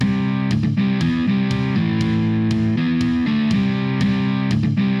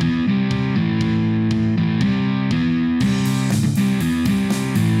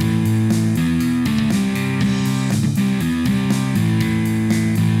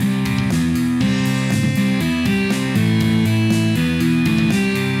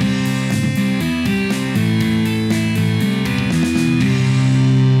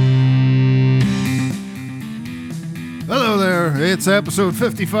It's episode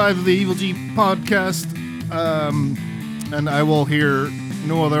 55 of the Evil G podcast, and I will hear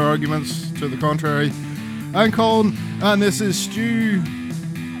no other arguments to the contrary. I'm Colin, and this is Stu.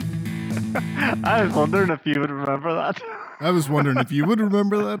 I was wondering if you would remember that. I was wondering if you would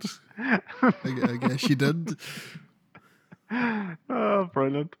remember that. I guess you did. Oh,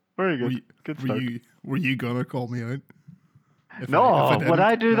 brilliant. Very good. Good start. Were you gonna call me out? Would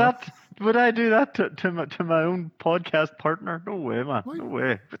I do that? Would I do that to my own podcast partner? No way, man. No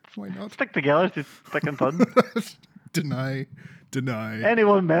way. Why not? Stick together to thick and thin. Deny.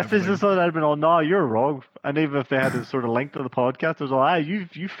 Anyone messages that I'd been on, no, you're wrong. And even if they had a sort of link to the podcast, it was like,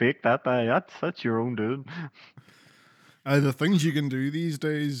 you faked that. That's your own doing. The things you can do these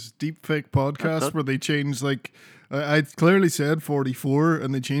days, deep fake podcasts where they change, like, I clearly said 44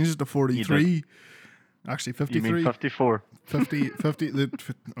 and they changed it to 43. Actually, 53. You mean 54? 50,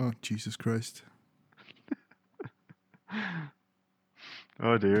 oh, Jesus Christ.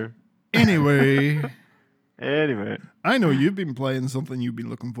 Oh, dear. Anyway. I know you've been playing something you've been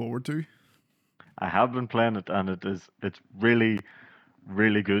looking forward to. I have been playing it, and it's really,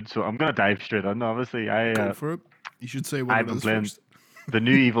 really good. So I'm going to dive straight in, obviously. Go for it. You should say what I've been playing first. The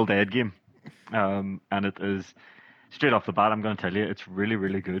new Evil Dead game. And it is, straight off the bat, I'm going to tell you, it's really,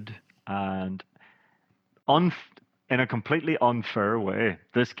 really good. And in a completely unfair way,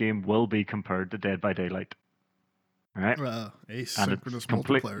 this game will be compared to Dead by Daylight. Right? Asynchronous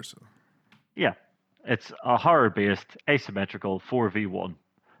multiplayer. So. Yeah. It's a horror-based, asymmetrical 4v1.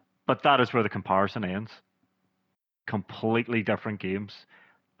 But that is where the comparison ends. Completely different games.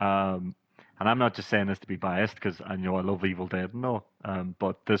 And I'm not just saying this to be biased, because I know I love Evil Dead and all,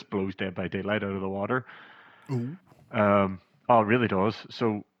 but this blows Dead by Daylight out of the water. Ooh. It really does.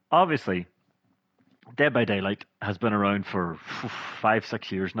 So, obviously, Dead by Daylight has been around for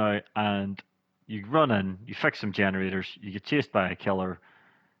 5-6 years now, and you run in, you fix some generators, you get chased by a killer,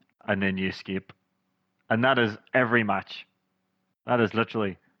 and then you escape. And that is every match. That is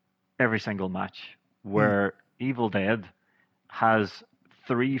literally every single match, where Evil Dead has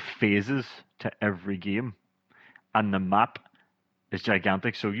 3 phases to every game, and the map is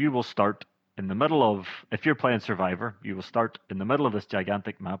gigantic. So you will start in the middle of, if you're playing Survivor, you will start in the middle of this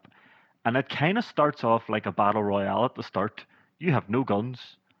gigantic map, and it kind of starts off like a battle royale at the start. You have no guns,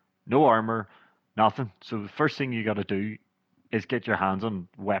 no armor, nothing. So the first thing you got to do is get your hands on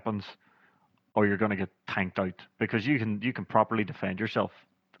weapons, or you're going to get tanked out, because you can properly defend yourself.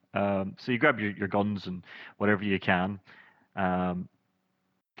 So you grab your guns and whatever you can.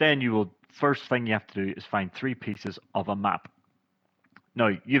 Then first thing you have to do is find 3 pieces of a map. Now,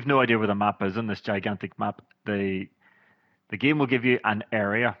 you've no idea where the map is in this gigantic map. The game will give you an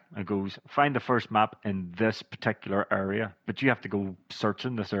area. It goes, find the first map in this particular area, but you have to go search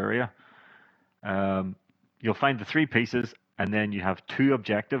in this area. You'll find the 3 pieces, and then you have 2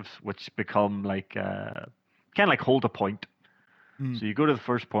 objectives, which become like kind of like hold a point. So you go to the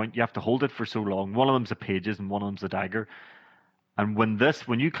first point, you have to hold it for so long. One of them's the pages, and one of them's the dagger. And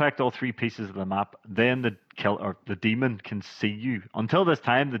when you collect all 3 pieces of the map, then the demon can see you. Until this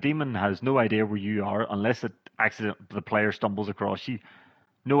time, the demon has no idea where you are, unless the player stumbles across you.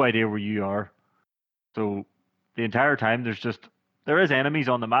 No idea where you are. So the entire time, there is enemies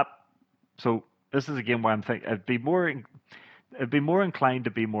on the map. So this is a game where I'm thinking it'd be more inclined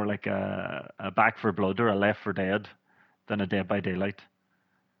to be more like a Back 4 Blood or a Left 4 Dead than a Dead by Daylight,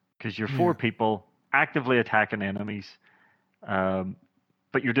 because you're 4 people actively attacking enemies,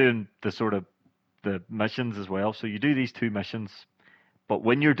 but you're doing the missions as well. So you do these 2 missions, but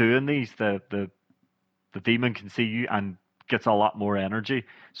when you're doing these, the demon can see you and gets a lot more energy,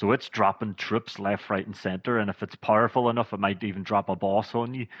 so it's dropping troops left, right, and center. And if it's powerful enough, it might even drop a boss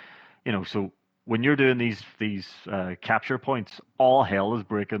on you. So when you're doing these capture points, all hell is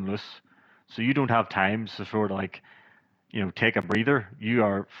breaking loose. So you don't have time to sort of like, take a breather. You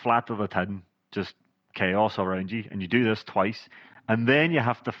are flat to the tin, just chaos around you. And you do this twice. And then you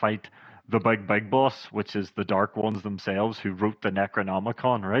have to fight the big boss, which is the Dark Ones themselves, who wrote the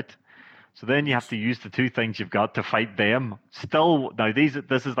Necronomicon, right? So then you have to use the 2 things you've got to fight them. Still, now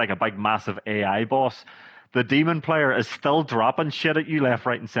this is like a big, massive AI boss. The demon player is still dropping shit at you left,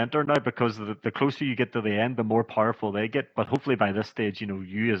 right, and center now, because the closer you get to the end, the more powerful they get. But hopefully by this stage,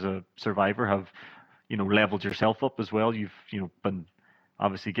 you as a survivor have, leveled yourself up as well. You've, been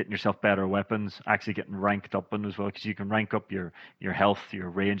obviously getting yourself better weapons, actually getting ranked up in as well, because you can rank up your health, your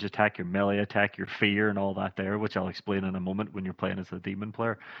range attack, your melee attack, your fear, and all that there, which I'll explain in a moment when you're playing as a demon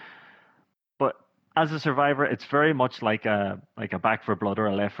player. But as a survivor, it's very much like a Back 4 Blood or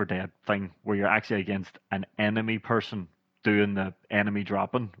a Left 4 Dead thing, where you're actually against an enemy person doing the enemy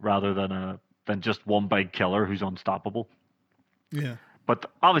dropping, rather than just one big killer who's unstoppable. Yeah.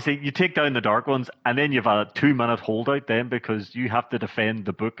 But obviously, you take down the dark ones, and then you've a 2 minute holdout then because you have to defend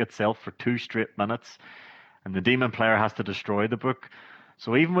the book itself for 2 straight minutes, and the demon player has to destroy the book.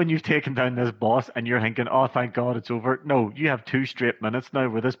 So even when you've taken down this boss and you're thinking, "Oh, thank God it's over," no, you have 2 straight minutes now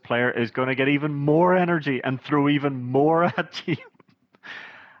where this player is going to get even more energy and throw even more at you.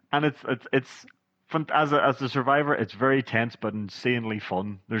 And it's as a survivor, it's very tense but insanely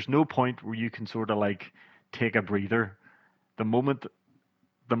fun. There's no point where you can sort of like take a breather. The moment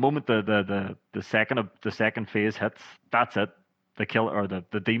the second phase hits, that's it. The killer or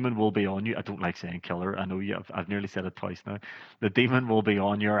the demon will be on you. I don't like saying killer. I know you. I've nearly said it twice now. The demon will be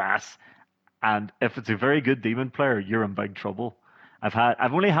on your ass, and if it's a very good demon player, you're in big trouble.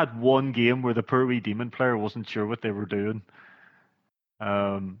 I've only had one game where the poor wee demon player wasn't sure what they were doing.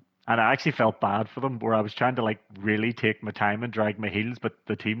 And I actually felt bad for them, where I was trying to like really take my time and drag my heels, but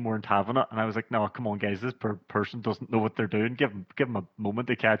the team weren't having it, and I was like, "No, come on, guys, this person doesn't know what they're doing. Give them a moment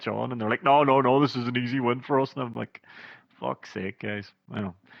to catch on." And they're like, "No, no, no, this is an easy win for us." And I'm like, "Fuck's sake, guys!" I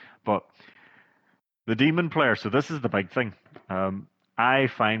know, but the demon player. So this is the big thing. I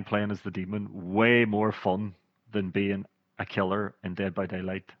find playing as the demon way more fun than being a killer in Dead by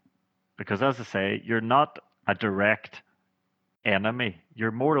Daylight, because as I say, you're not a direct enemy. You're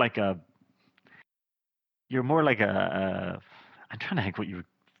more like a I'm trying to think what you would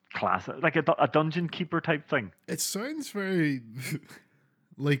class it, like a dungeon keeper type thing. It sounds very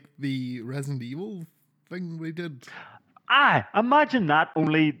like the Resident Evil thing we did. Imagine that,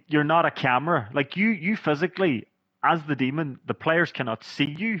 only you're not a camera. Like you physically, as the demon, the players cannot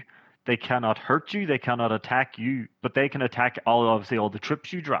see you, they cannot hurt you, they cannot attack you, but they can attack obviously all the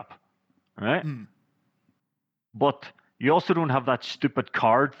trips you drop, right? Mm. But you also don't have that stupid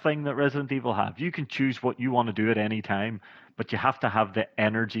card thing that Resident Evil have. You can choose what you want to do at any time, but you have to have the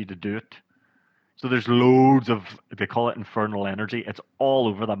energy to do it. So there's loads of, they call it infernal energy. It's all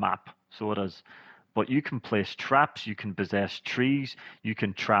over the map. So it is. But you can place traps, you can possess trees, you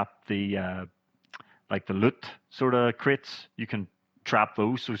can trap the like the loot sort of crates. You can trap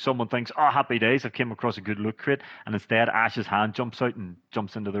those. So someone thinks, "Oh, happy days, I've came across a good loot crate," and instead Ash's hand jumps out and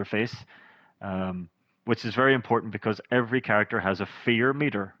jumps into their face. Which is very important because every character has a fear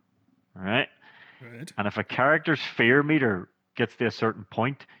meter, right? Right. And if a character's fear meter gets to a certain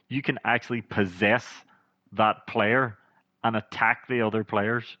point, you can actually possess that player and attack the other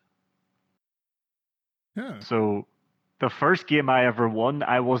players. Yeah. So the first game I ever won,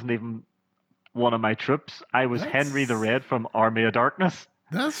 I wasn't even one of my troops. I was Henry the That's Red from Army of Darkness.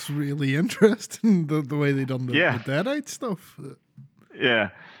 that's really interesting. The way they done the Yeah, Deadite stuff. yeah.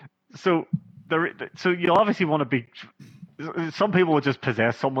 So so you obviously want to be. Some people would just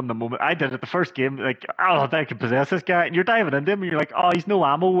possess someone the moment. I did it the first game, like, "Oh, I can possess this guy," and you're diving into him, and you're like, "Oh, he's no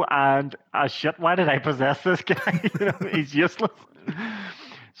ammo," and shit, why did I possess this guy? He's useless.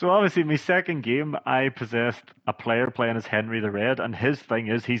 So obviously, my second game, I possessed a player playing as Henry the Red, and his thing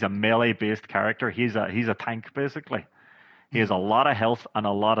is he's a melee-based character. He's a tank basically. He has a lot of health and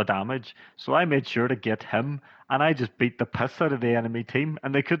a lot of damage. So I made sure to get him, and I just beat the piss out of the enemy team,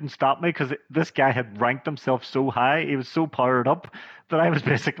 and they couldn't stop me because this guy had ranked himself so high, he was so powered up that I was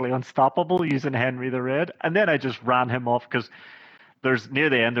basically unstoppable using Henry the Red. And then I just ran him off because there's near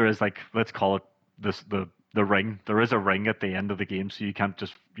the end there is like, let's call it this the ring. There is a ring at the end of the game, so you can't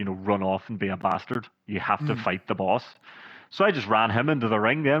just run off and be a bastard. You have to Mm. fight the boss. So I just ran him into the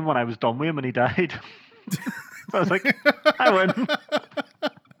ring then when I was done with him and he died. So I was like, I win.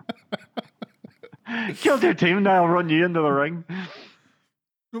 Killed your team, now I'll run you into the ring.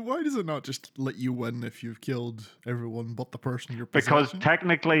 But why does it not just let you win if you've killed everyone but the person you're Because possessing?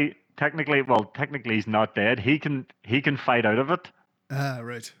 technically he's not dead. He can fight out of it. Ah,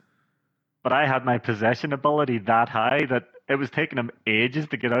 right. But I had my possession ability that high that it was taking him ages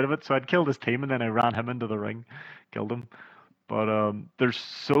to get out of it. So I'd killed his team and then I ran him into the ring, killed him. But there's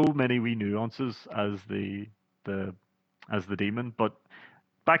so many wee nuances the as the demon. But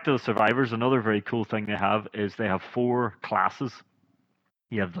back to the survivors, another very cool thing they have is they have 4 classes.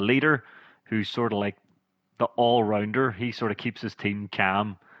 You have the leader, who's sort of like the all-rounder. He sort of keeps his team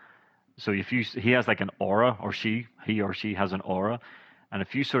calm. So if he has like an aura, or he or she has an aura, and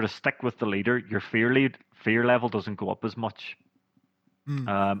if you sort of stick with the leader, your fear level doesn't go up as much.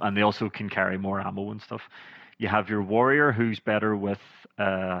 Mm. And they also can carry more ammo and stuff. You have your warrior, who's better with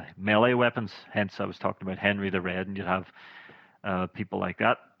melee weapons. Hence, I was talking about Henry the Red, and you have people like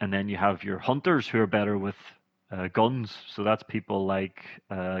that. And then you have your hunters, who are better with guns. So that's people like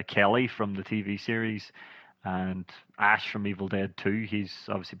Kelly from the TV series and Ash from Evil Dead 2. He's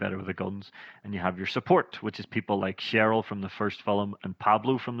obviously better with the guns. And you have your support, which is people like Cheryl from the first film and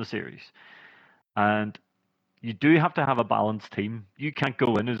Pablo from the series. And you do have to have a balanced team. You can't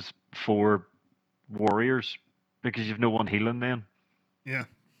go in as 4 warriors because you've no one healing then. Yeah.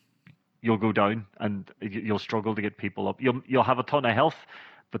 You'll go down and you'll struggle to get people up. You'll have a ton of health,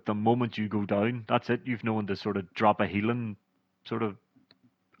 but the moment you go down, that's it. You've no one to sort of drop a healing sort of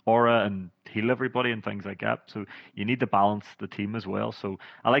aura and heal everybody and things like that. So you need to balance the team as well. So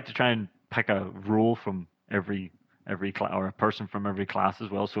I like to try and pick a role from every or a person from every class as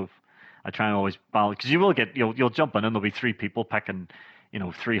well. So if I try and always balance, because you will get you'll jump in and there'll be 3 people picking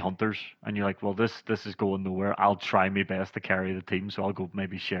 3 hunters, and you're like, well, this is going nowhere. I'll try my best to carry the team, so I'll go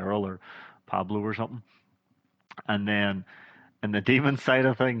maybe Cheryl or Pablo or something. And then in the demon side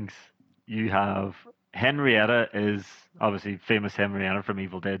of things, you have Henrietta is obviously famous Henrietta from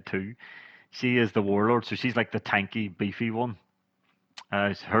Evil Dead 2. She is the warlord, so she's like the tanky, beefy one.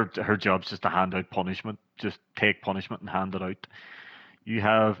 Her job's just to hand out punishment, just take punishment and hand it out. You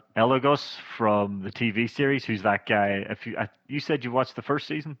have Elagos from the TV series, who's that guy. If you said you watched the first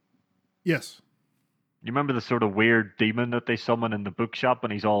season, Yes. you remember the sort of weird demon that they summon in the bookshop,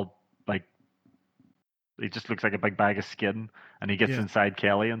 and he's all like, he just looks like a big bag of skin, and he gets Yeah. inside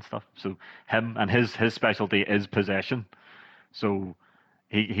Kelly and stuff. So him and his specialty is possession. So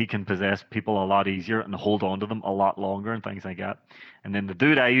he can possess people a lot easier and hold on to them a lot longer and things like that. And then the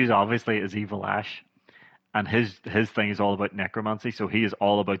dude I use obviously is Evil Ash, and his thing is all about necromancy. So he is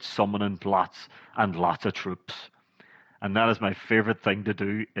all about summoning lots and lots of troops, and that is my favorite thing to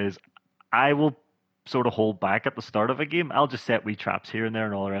do. Is I will sort of hold back at the start of a game. I'll just set wee traps here and there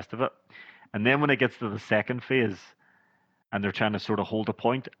and all the rest of it. And then when it gets to the second phase and they're trying to sort of hold a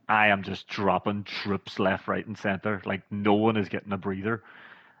point, I am just dropping troops left, right, and center. Like no one is getting a breather.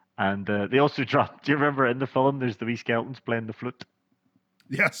 And they also drop. Do you remember in the film? There's the wee skeletons playing the flute.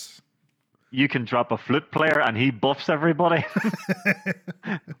 Yes. You can drop a flute player and he buffs everybody.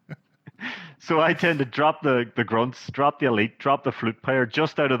 So I tend to drop the grunts, drop the elite, drop the flute player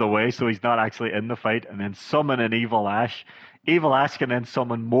just out of the way so he's not actually in the fight, and then summon an Evil Ash. Evil Ash can then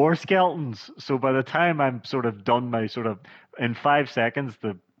summon more skeletons. So by the time I'm sort of done my sort of, in 5 seconds,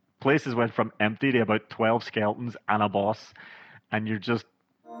 the places went from empty to about 12 skeletons and a boss, and you're just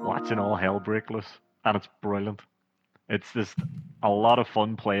watching all hell break loose, and it's brilliant. It's just a lot of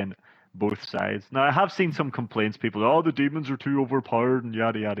fun playing both sides. Now, I have seen some complaints, people, oh, the demons are too overpowered and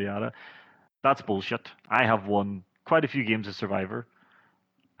yada, yada, yada. That's bullshit. I have won quite a few games of Survivor,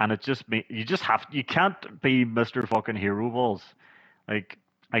 and it just you can't be Mr. fucking Hero Balls. Like,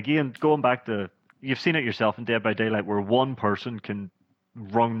 again, going back to, you've seen it yourself in Dead by Daylight, where one person can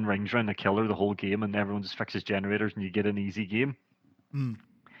run rings around the killer the whole game, and everyone just fixes generators, and you get an easy game. Mm.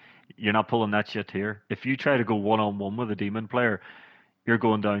 You're not pulling that shit here. If you try to go 1-on-1 with a demon player, you're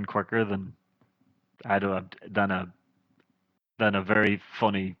going down quicker than than a very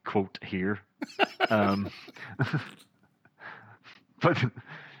funny quote here. But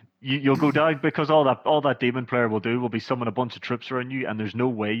you'll go down because all that demon player will do will be summon a bunch of troops around you, and there's no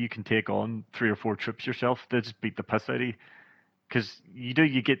way you can take on 3 or 4 troops yourself. They just beat the piss out of you. Because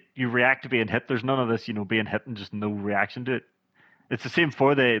you react to being hit. There's none of this, being hit and just no reaction to it. It's the same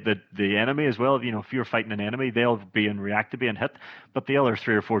for the enemy as well. If you're fighting an enemy, they'll react to being hit, but the other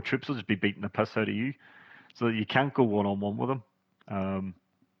 3 or 4 troops will just be beating the piss out of you. So you can't go 1-on-1 with them.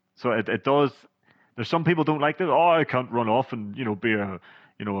 So it does. There's some people don't like that. Oh, I can't run off and be a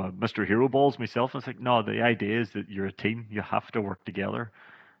Mr. Hero Balls myself. And it's like, no, the idea is that you're a team. You have to work together.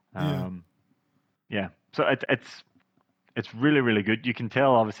 Yeah. So it's really, really good. You can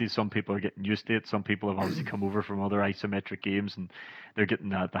tell, obviously, some people are getting used to it. Some people have obviously come over from other isometric games and they're getting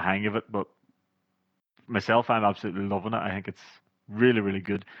the hang of it. But myself, I'm absolutely loving it. I think it's really, really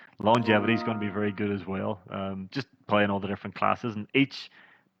good. Longevity is going to be very good as well. Just playing all the different classes, and each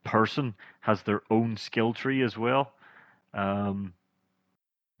person has their own skill tree as well. So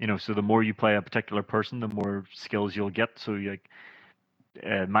the more you play a particular person, the more skills you'll get. So like,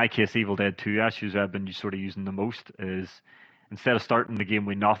 in my case, Evil Dead 2, Ash, who's I've been sort of using the most, is instead of starting the game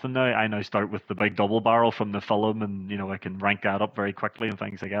with nothing now, I now start with the big double barrel from the film, and I can rank that up very quickly and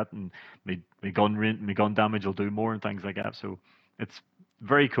things like that, and my gun damage will do more and things like that. So it's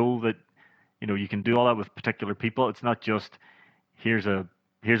very cool that you can do all that with particular people. It's not just here's a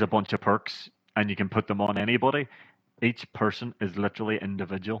bunch of perks and you can put them on anybody. Each person is literally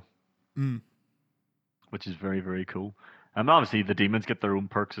individual, which is very, very cool. And obviously the demons get their own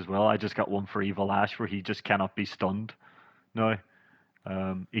perks as well. I just got one for Evil Ash where he just cannot be stunned now.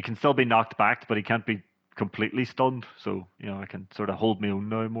 He can still be knocked back, but he can't be completely stunned. So, I can sort of hold my own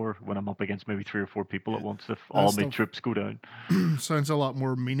now more when I'm up against maybe 3 or 4 people at once if all my troops go down. Sounds a lot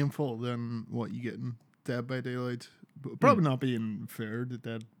more meaningful than what you get in Dead by Daylight. Probably not being fair to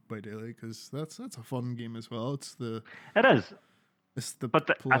Dead by Daylight, because that's a fun game as well. It is.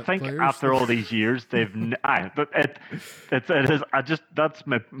 But I think players after all these years, they've but it is. That's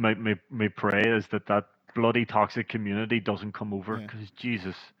my pray is that bloody toxic community doesn't come over, because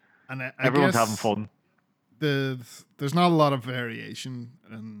Jesus, and I everyone's guess having fun. There's not a lot of variation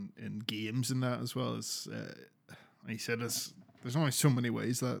in games in that, as well as like you said, there's only so many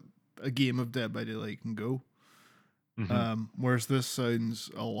ways that a game of Dead by Daylight can go. Mm-hmm. Whereas this sounds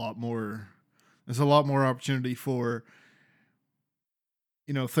a lot more. There's a lot more opportunity for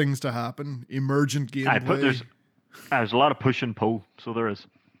things to happen, emergent gameplay. There's a lot of push and pull, so there is.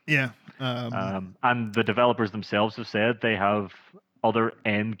 Yeah. And the developers themselves have said they have other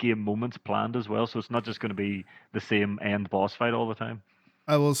end game moments planned as well, so it's not just going to be the same end boss fight all the time.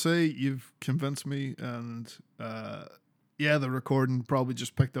 I will say you've convinced me, and yeah, the recording probably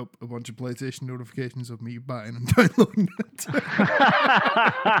just picked up a bunch of PlayStation notifications of me buying and downloading it.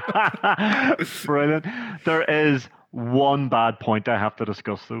 Brilliant. There is one bad point I have to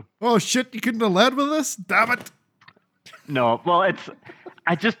discuss, though. Oh shit, you couldn't have led with this? Damn it. No, well,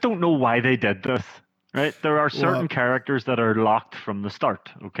 I just don't know why they did this. Right? There are certain characters that are locked from the start,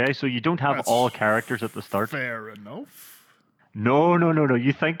 okay? So you don't have all characters at the start. Fair enough. No.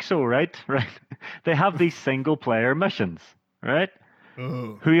 You think so, right? Right. They have these single player missions, right?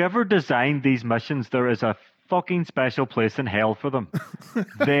 Oh. Whoever designed these missions, there is a fucking special place in hell for them.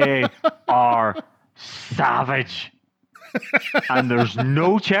 They are savage. And there's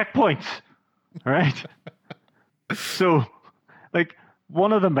no checkpoints, right? So, like,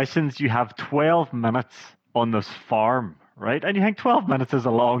 one of the missions, you have 12 minutes on this farm, right? And you think 12 minutes is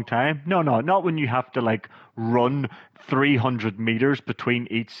a long time. No, not when you have to, like, run 300 meters between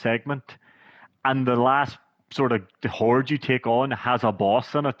each segment. And the last sort of the horde you take on has a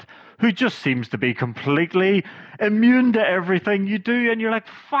boss in it who just seems to be completely immune to everything you do. And you're like,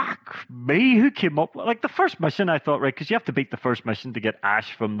 fuck me, who came up? Like, the first mission, I thought, right, because you have to beat the first mission to get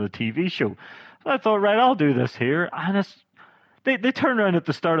Ash from the TV show. So I thought, right, I'll do this here. And they turn around at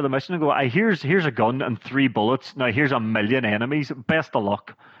the start of the mission and go, here's a gun and 3 bullets. Now here's 1 million enemies. Best of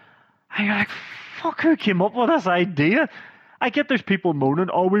luck. And you're like, fuck, who came up with this idea? I get there's people moaning,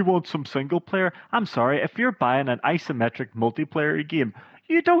 oh, we want some single player. I'm sorry, if you're buying an isometric multiplayer game,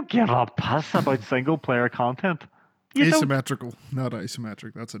 you don't give a piss about single player content. Asymmetrical, not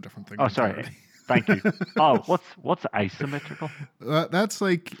isometric. That's a different thing. Oh, sorry. Thank you. Oh, what's asymmetrical? That's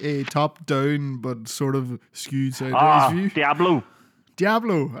like a top-down but sort of skewed sideways view. Diablo.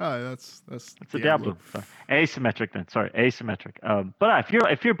 That's a Diablo. Asymmetric then. Sorry, asymmetric. But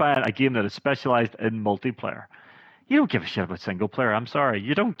if you're buying a game that is specialized in multiplayer, you don't give a shit about single player. I'm sorry,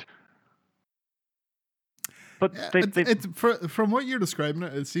 you don't. But from what you're describing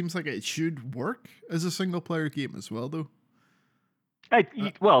it seems like it should work as a single player game as well, though.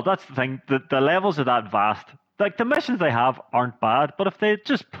 Well, that's the thing. The levels are that vast. Like, the missions they have aren't bad, but if they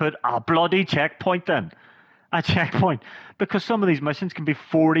just put a bloody checkpoint in, because some of these missions can be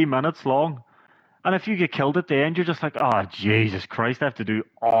 40 minutes long, and if you get killed at the end, you're just like, oh, Jesus Christ, I have to do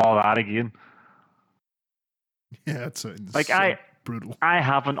all that again. Yeah, it sounds like brutal. I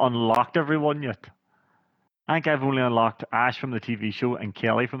haven't unlocked everyone yet. I think I've only unlocked Ash from the TV show and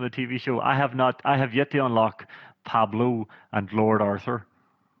Kelly from the TV show. I have yet to unlock Pablo and Lord Arthur.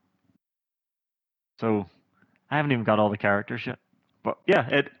 So I haven't even got all the characters yet. But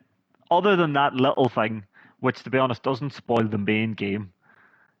yeah, other than that little thing, which to be honest doesn't spoil the main game,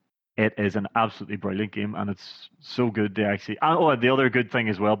 it is an absolutely brilliant game, and it's so good to actually. Oh, the other good thing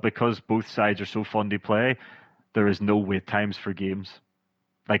as well, because both sides are so fun to play, there is no wait times for games.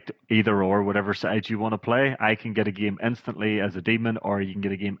 Like, either or, whatever side you want to play, I can get a game instantly as a demon, or you can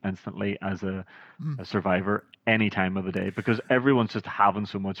get a game instantly as a survivor any time of the day, because everyone's just having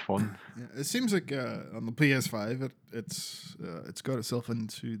so much fun. Yeah, it seems like on the PS5, it's got itself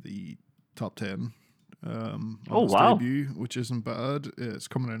into the top 10. On its debut, which isn't bad. It's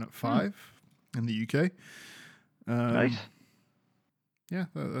coming in at 5 in the UK. Nice. Yeah,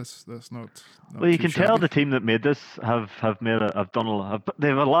 that's not well, you can shabby. tell the team that made this they have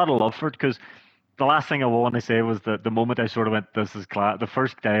a lot of love for it, because the last thing I want to say was that the moment I sort of went, this is class. The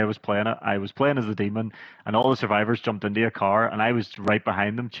first day I was playing it, I was playing as a demon, and all the survivors jumped into a car, and I was right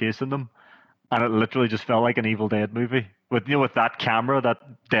behind them chasing them. And it literally just felt like an Evil Dead movie with that camera, that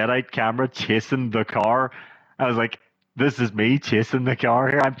deadite camera chasing the car. I was like, this is me chasing the car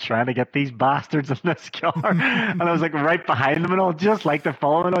here. I'm trying to get these bastards in this car. And I was like right behind them and all, just like they're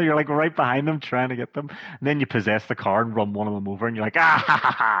following all. You're like right behind them trying to get them. And then you possess the car and run one of them over, and you're like, ah ha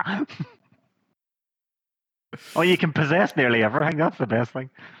ha ha. Oh, you can possess nearly everything. That's the best thing.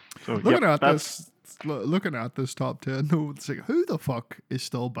 So, looking at this, looking at this top 10, though, it's like, who the fuck is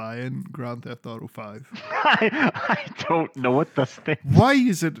still buying Grand Theft Auto 5? I don't know at this stage. Why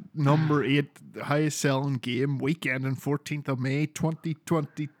is it number 8 highest selling game weekend on 14th of May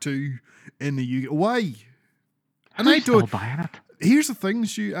 2022 in the UK? Why? And Who's still buying it? Here's the thing,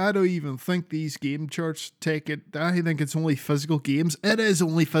 Stu. I don't even think these game charts take it. I think it's only physical games. It is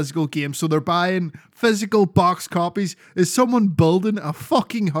only physical games, so they're buying physical box copies. Is someone building a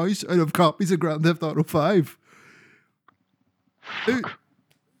fucking house out of copies of Grand Theft Auto 5?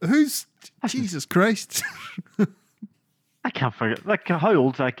 Who's... Jesus Christ. I can't forget. Like, how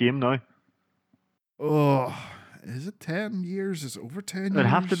old's that game now? Oh, is it 10 years? Is it over 10 years? It'd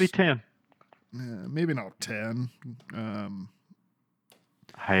have to be 10. Maybe not 10.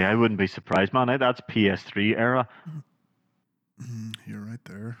 Hey, I wouldn't be surprised, man. That's PS3 era. You're right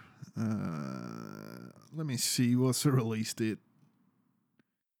there. Let me see. What's the release date?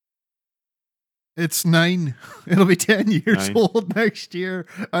 It's 9. It'll be 10 years old next year,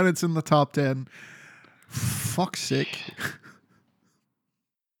 and it's in the top 10. Fuck's sake.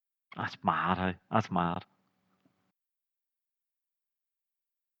 That's mad, hey? That's mad.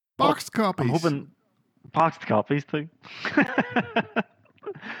 Boxed copies. I'm hoping... Boxed copies, too.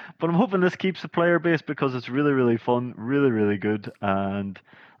 But I'm hoping this keeps the player base because it's really, really fun, really, really good. And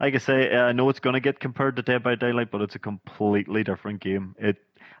like I say, I know it's going to get compared to Dead by Daylight, but it's a completely different game.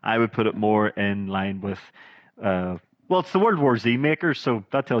 I would put it more in line with, well, it's the World War Z makers, so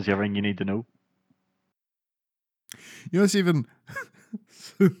that tells you everything you need to know. You know, it's even...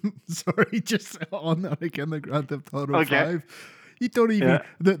 Sorry, just on that again, the Grand Theft Auto 5. You don't even...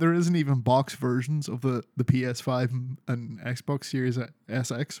 There isn't even box versions of the PS5 and Xbox Series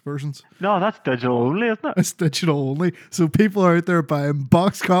SX versions. No, that's digital only, isn't it? It's digital only. So people are out there buying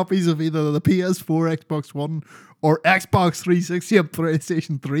box copies of either the PS4, Xbox One, or Xbox 360 and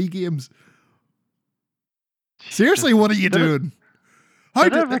PlayStation 3 games. Seriously, what are you doing?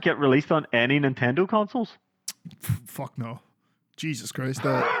 Did it ever get released on any Nintendo consoles? Fuck no. Jesus Christ.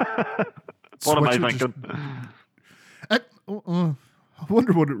 What am I thinking? I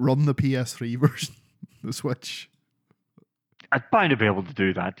wonder would it run the PS3 version, the Switch. I'd bound to be able to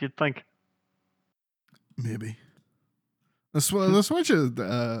do that, you'd think. Maybe. The Switch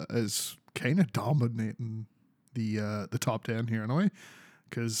is kind of dominating the top 10 here anyway,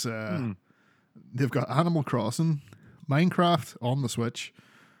 because they've got Animal Crossing, Minecraft on the Switch,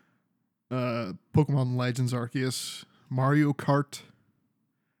 Pokemon Legends Arceus, Mario Kart,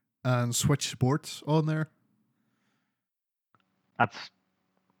 and Switch Sports on there. That's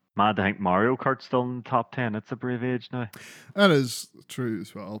mad to think Mario Kart's still in the top 10. It's a brave age now. That is true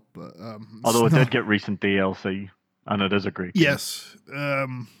as well. But although it did get recent DLC, and it is a great game. Yes.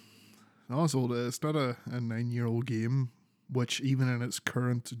 Also, it's not a 9-year-old game, which even in its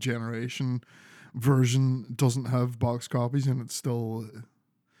current generation version doesn't have box copies, and it's still...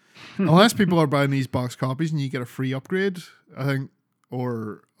 Unless people are buying these box copies and you get a free upgrade, I think,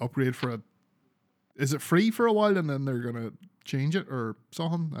 or upgrade for a... Is it free for a while and then they're going to change it or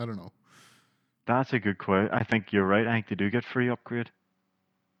something? I don't know. That's a good question. I think you're right. I think they do get free upgrade.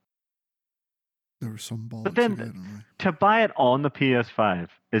 There was some bollocks. But then to buy it on the PS5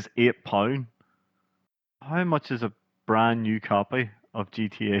 is £8. How much is a brand new copy of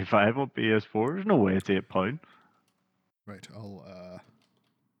GTA 5 on PS4? There's no way it's £8. Right,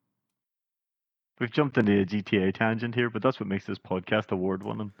 We've jumped into a GTA tangent here, but that's what makes this podcast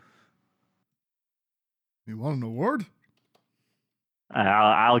award-winning. You want an award?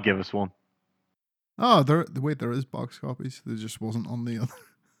 I'll give us one. Oh, there is box copies. There just wasn't on the other.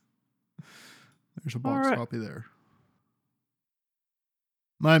 There's a box copy there.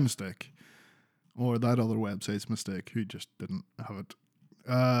 My mistake. Or that other website's mistake, who just didn't have it.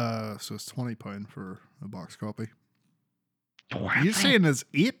 So it's £20 for a box copy. You're saying it's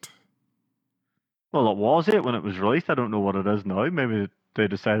 8? Well, it was 8 when it was released. I don't know what it is now. Maybe they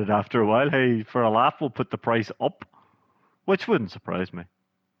decided after a while, hey, for a laugh, we'll put the price up. Which wouldn't surprise me.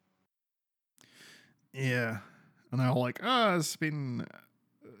 Yeah. And they're all like, it's been...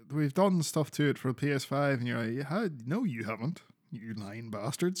 We've done stuff to it for PS5. And you're like, no, you haven't. You lying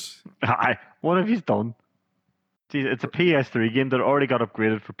bastards. What have you done? Jeez, it's a PS3 game that already got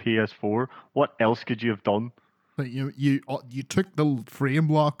upgraded for PS4. What else could you have done? But you took the frame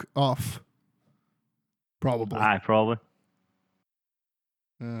block off. Probably. Probably.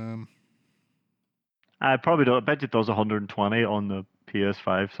 I probably don't. I bet it does 120 on the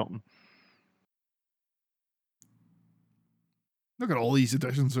PS5 something. Look at all these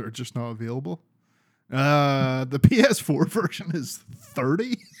editions that are just not available. The PS4 version is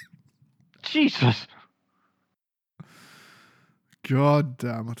 30. Jesus. God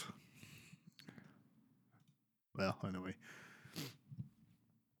damn it. well, anyway.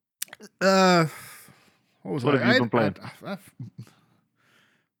 What have you been playing?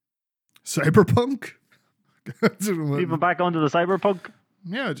 Cyberpunk. You've been back onto the Cyberpunk?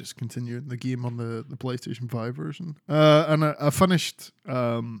 Yeah, I just continued the game on the PlayStation 5 version. And I finished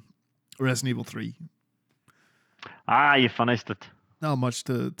Resident Evil 3. You finished it. Not much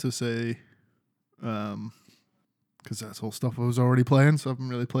to say, because that's whole stuff I was already playing, so I haven't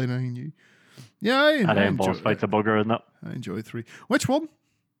really played anything new. Yeah, I enjoy boss fight's a bugger, isn't it? I enjoy 3. Which one?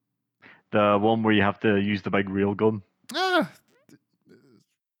 The one where you have to use the big rail gun. I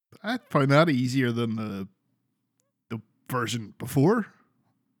find that easier than the version before,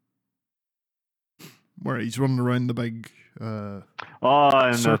 where he's running around the big and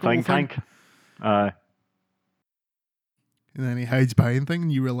the think tank. And then he hides behind thing,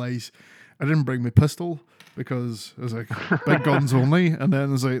 and you realise I didn't bring my pistol because it was like big guns only, and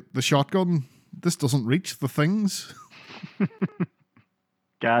then it's like the shotgun. This doesn't reach the things.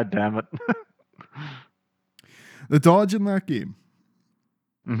 God damn it! The dodge in that game,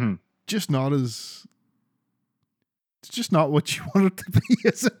 it's just not what you want it to be,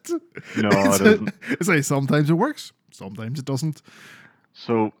 is it? No, it isn't. It's like sometimes it works, sometimes it doesn't.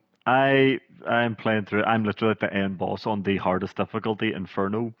 So I'm playing through. I'm literally at the end boss on the hardest difficulty,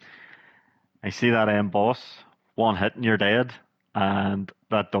 Inferno. I see that end boss, one hit and you're dead, and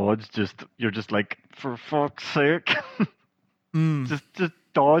that dodge you're just like, for fuck's sake, just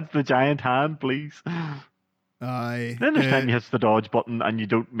dodge the giant hand, please. Then there's time you hit the dodge button and you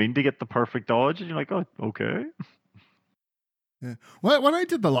don't mean to get the perfect dodge, and you're like, oh, okay. Yeah. Well, when I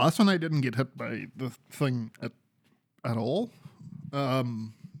did the last one, I didn't get hit by the thing at all.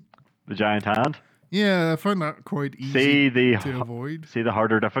 The giant hand? Yeah, I found that quite easy to avoid. See the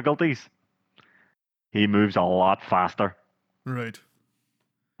harder difficulties? He moves a lot faster. Right.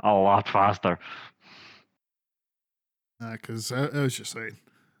 A lot faster. Because I was just saying,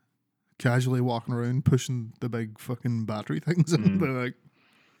 casually walking around pushing the big fucking battery things. And they're like,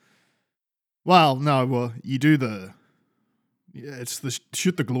 you do it's the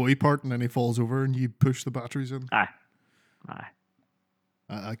shoot the glowy part, and then he falls over and you push the batteries in. Aye.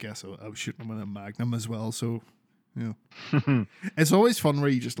 I guess I was shooting him with a Magnum as well, so, you know. It's always fun where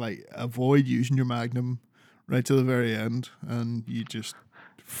you just, like, avoid using your Magnum right to the very end, and you just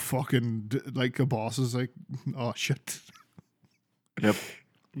fucking, like, a boss is like, oh, shit. Yep.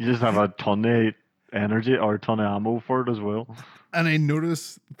 You just have a ton of energy or a ton of ammo for it as well. And I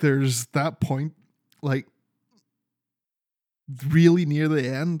notice there's that point, like, really near the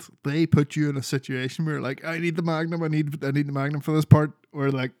end, they put you in a situation where, like, I need the Magnum, I need the Magnum for this part,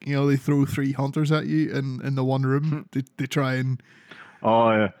 where, like, you know, they throw 3 hunters at you in the one room. They try and...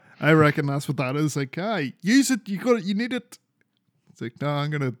 Oh, yeah. I reckon that's what that is. Like, use it, you need it. It's like, no,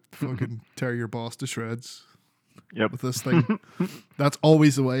 I'm gonna fucking tear your boss to shreds. Yep. With this thing. That's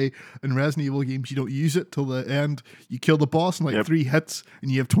always the way. In Resident Evil games, you don't use it till the end. You kill the boss in like 3 hits,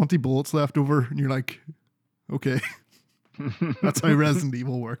 and you have 20 bullets left over, and you're like, okay. That's how Resident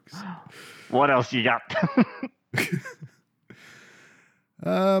Evil works. What else you got?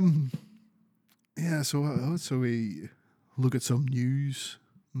 Yeah, so we look at some news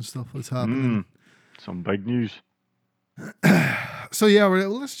and stuff that's happening. Some big news. So yeah,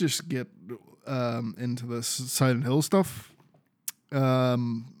 let's just get into this Silent Hill stuff. So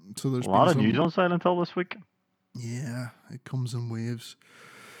there's a lot of news on Silent Hill this week. Yeah, it comes in waves.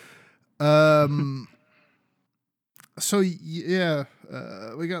 So yeah,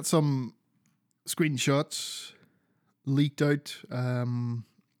 we got some screenshots leaked out,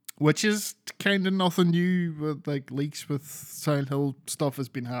 which is kind of nothing new. With like leaks with Silent Hill stuff has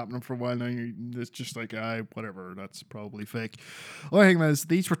been happening for a while now. It's just like, whatever, that's probably fake. Only thing is,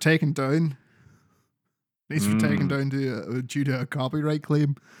 these were taken down. These were taken down due to a copyright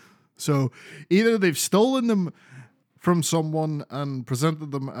claim. So either they've stolen them from someone and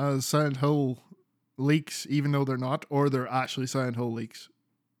presented them as Silent Hill leaks, even though they're not, or they're actually Silent Hill leaks.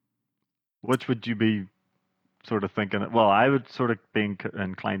 Which would you be sort of thinking? Well, I would sort of be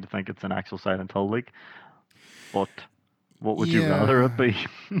inclined to think it's an actual Silent Hill leak. But what would you rather it be?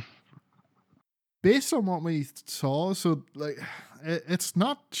 Based on what we saw, so like it's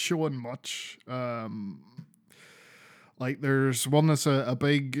not showing much. Like there's one that's a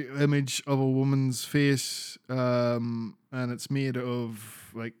big image of a woman's face, and it's made of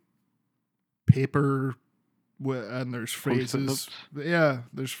like paper, and there's phrases. Yeah,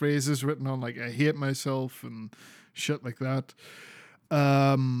 there's phrases written on like, I hate myself and shit like that.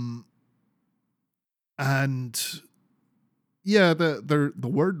 And yeah, the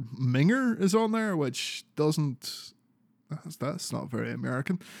word minger is on there, which that's not very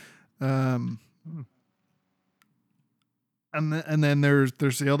American. And then there's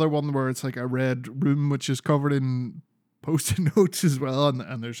the other one where it's like a red room which is covered in post-it notes as well,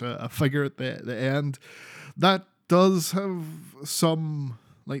 and there's a figure at the end that does have some,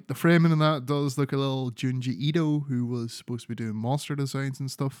 like, the framing in that does look a little Junji Ito, who was supposed to be doing monster designs and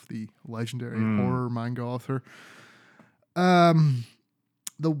stuff, the legendary horror manga author. The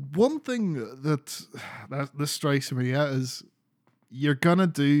one thing that this strikes me at is you're gonna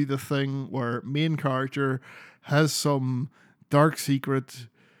do the thing where main character has some dark secret,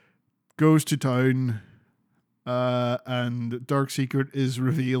 goes to town, and dark secret is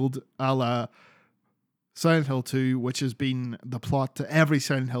revealed, a la Silent Hill 2, which has been the plot to every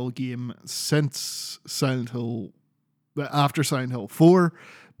Silent Hill game since after Silent Hill 4,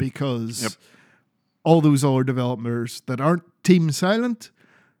 because all those other developers that aren't Team Silent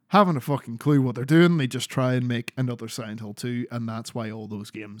haven't a fucking clue what they're doing. They just try and make another Silent Hill 2, and that's why all those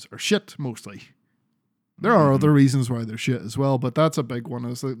games are shit, mostly. There are other reasons why they're shit as well, but that's a big one,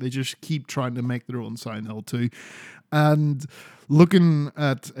 is that they just keep trying to make their own Silent Hill 2. And looking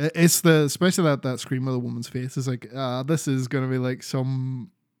at it's especially that scream of the woman's face is like, this is gonna be like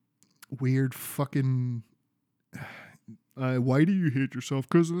some weird fucking why do you hate yourself?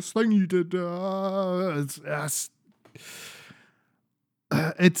 Because of this thing you did.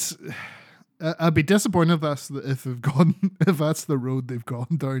 It's I'd be disappointed if that's the road they've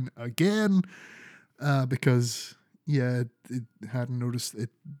gone down again. Because it hadn't noticed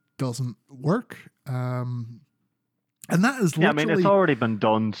it doesn't work. And that is literally... I mean, it's already been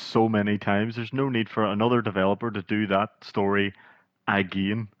done so many times. There's no need for another developer to do that story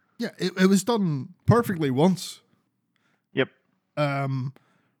again. Yeah, it was done perfectly once. Yep.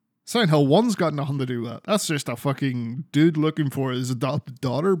 Silent Hill 1's got nothing to do with that. That's just a fucking dude looking for his adopted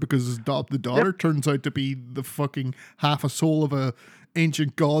daughter, because his adopted daughter turns out to be the fucking half a soul of a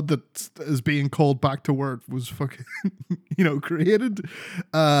ancient god that is being called back to where it was fucking, created.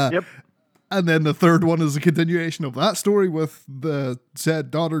 And then the third one is a continuation of that story with the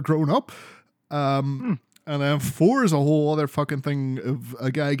said daughter grown up. And then 4 is a whole other fucking thing of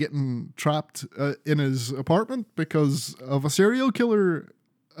a guy getting trapped in his apartment because of a serial killer.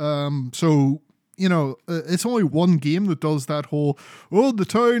 So, it's only one game that does that whole, the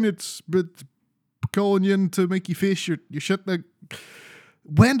town, it's calling you in to make you face your shit. Like,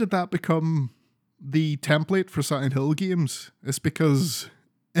 when did that become the template for Silent Hill games? It's because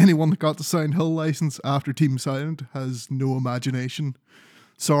anyone that got the Silent Hill license after Team Silent has no imagination.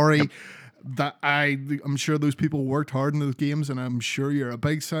 Sorry. That I'm sure those people worked hard in those games, and I'm sure you're a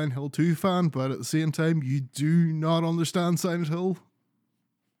big Silent Hill 2 fan, but at the same time, you do not understand Silent Hill.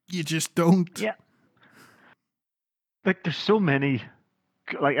 You just don't. Yeah. Like, there's so many,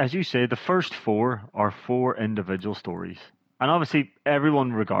 like, as you say, the first 4 are 4 individual stories. And obviously,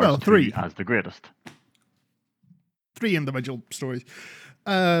 everyone regards 3 as the greatest. 3 individual stories.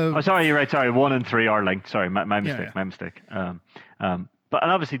 Sorry, you're right. Sorry, 1 and 3 are linked. Sorry, my mistake. Yeah. My mistake. But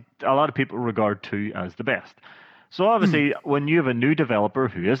obviously, a lot of people regard 2 as the best. So obviously, when you have a new developer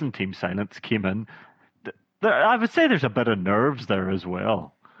who isn't Team Silence came in, I would say there's a bit of nerves there as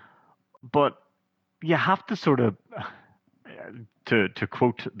well. But you have to sort of, to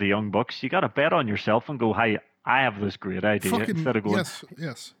quote the Young Bucks, you got to bet on yourself and go, "Hey, I have this great idea," instead of going,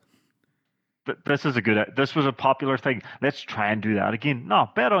 "Yes. This was a popular thing. Let's try and do that again." No,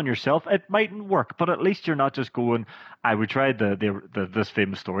 bet on yourself. It mightn't work, but at least you're not just going, we tried this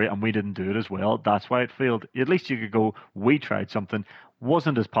famous story and we didn't do it as well. That's why it failed. At least you could go, we tried something,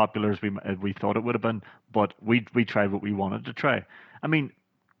 wasn't as popular as we thought it would have been, but we tried what we wanted to try. I mean,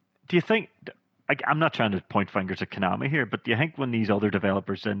 do you think? I'm not trying to point fingers at Konami here, but do you think when these other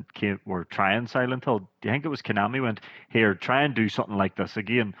developers were trying Silent Hill, do you think it was Konami went, "Here, try and do something like this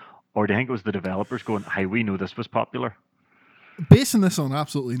again"? Or do you think it was the developers going, "Hey, we know this was popular"? Basing this on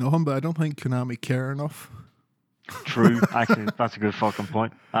absolutely nothing, but I don't think Konami care enough. True. Actually, that's a good fucking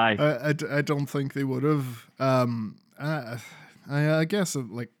point. I don't think they would have. I guess,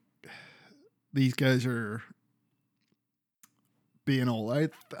 like, these guys are being all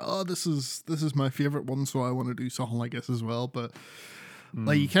right. This is my favorite one, so I want to do something like this as well. But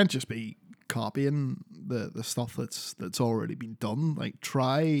like, you can't just be copying the stuff that's already been done. Like,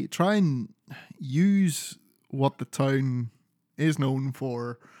 try and use what the town is known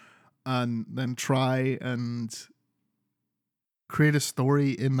for, and then try and create a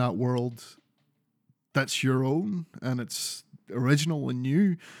story in that world that's your own and it's original and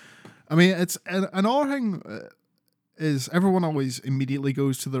new. I mean, it's another thing is everyone always immediately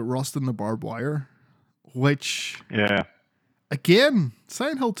goes to the rust and the barbed wire, which again,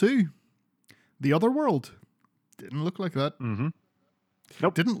 Silent Hill 2. The other world didn't look like that. Mm-hmm.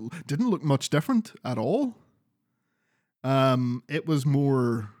 Nope. Didn't look much different at all. It was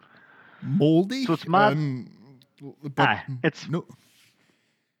more moldy, So it's mad. but It's no.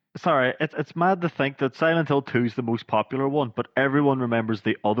 sorry. It's mad to think that Silent Hill 2 is the most popular one, but everyone remembers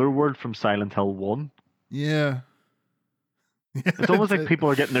the other world from Silent Hill 1. Yeah. It's almost like people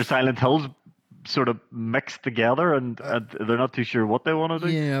are getting their Silent Hills sort of mixed together, and they're not too sure what they want to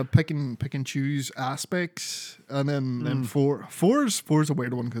do. Yeah, pick and choose aspects, and then four's a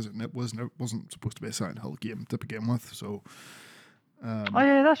weird one because it wasn't supposed to be a Silent Hill game to begin with. So, Oh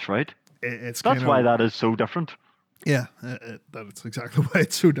yeah, that's right. It's That's why that is so different. Yeah, that's exactly why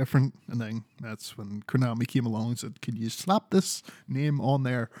it's so different. And then that's when Konami came along and said, "Can you slap this name on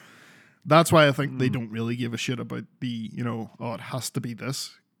there?" That's why I think they don't really give a shit about the, it has to be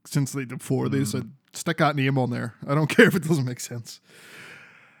this. Since they did 4, they said, stick that name on there. I don't care if it doesn't make sense.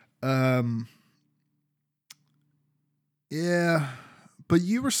 Yeah. But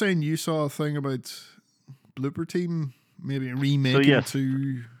you were saying you saw a thing about Blooper Team maybe remaking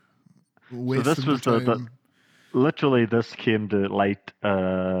to So this was literally this came to light.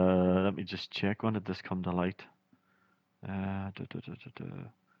 Let me just check. When did this come to light?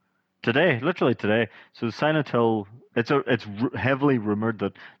 Today, literally today. So Silent Hill, it's heavily rumored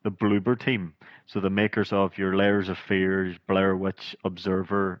that the Bloober Team, so the makers of your Layers of Fear, Blair Witch,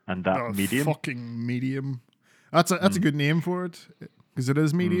 Observer, and that Medium. Fucking Medium. That's a good name for it because it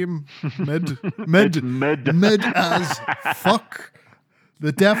is medium, mid as fuck.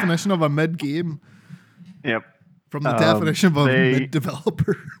 The definition of a mid game. Yep. From the definition of a mid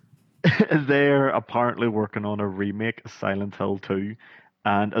developer. They're apparently working on a remake of Silent Hill 2.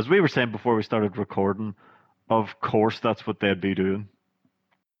 And as we were saying before we started recording, of course that's what they'd be doing.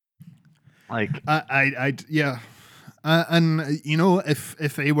 Like yeah. And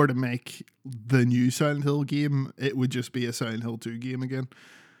if they were to make the new Silent Hill game, it would just be a Silent Hill 2 game again.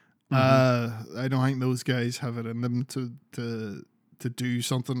 I don't think those guys have it in them to do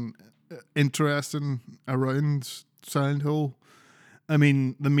something interesting around Silent Hill. I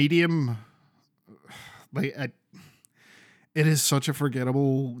mean, the Medium, it is such a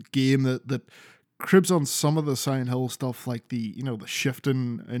forgettable game that cribs on some of the Silent Hill stuff, like the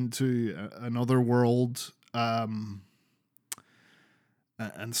shifting into another world, and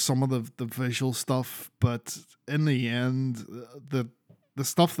some of the visual stuff. But in the end, the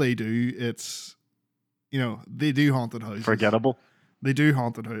stuff they do, it's they do haunted houses. Forgettable. They do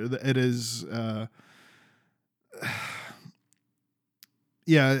haunted houses. It is.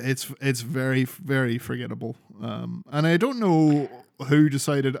 Yeah, it's very, very forgettable. And I don't know who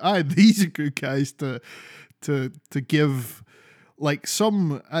decided, these are good guys to give like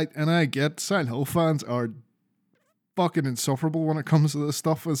some. I get Silent Hill fans are fucking insufferable when it comes to this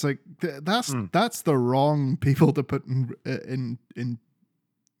stuff. It's like that's the wrong people to put in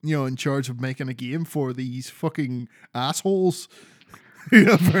in charge of making a game for these fucking assholes who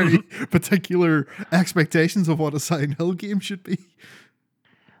have very particular expectations of what a Silent Hill game should be.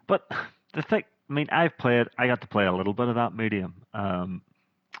 But the thing, I mean, I got to play a little bit of that Medium,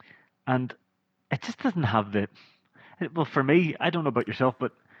 and it just doesn't have well, for me, I don't know about yourself,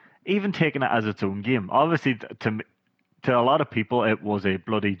 but even taking it as its own game, obviously to a lot of people, it was a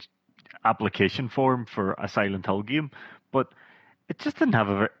bloody application form for a Silent Hill game, but it just didn't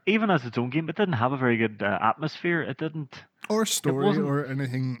have even as its own game, it didn't have a very good atmosphere. It didn't. Or story or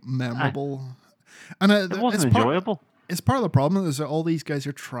anything memorable. And it wasn't enjoyable. It's part of the problem is that all these guys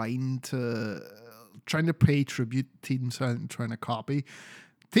are trying to pay tribute to Team Silent, trying to copy.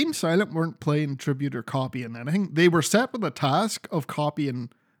 Team Silent weren't playing tribute or copying anything. They were set with the task of copying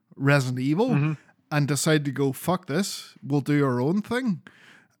Resident Evil and decided to go, fuck this, we'll do our own thing.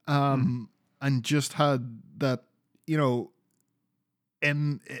 And just had that,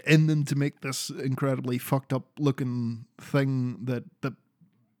 in them to make this incredibly fucked up looking thing that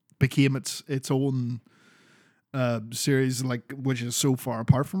became its own series, like, which is so far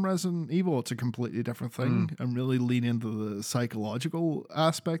apart from Resident Evil. It's a completely different thing and really lean into the psychological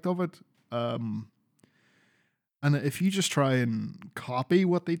aspect of it. And if you just try and copy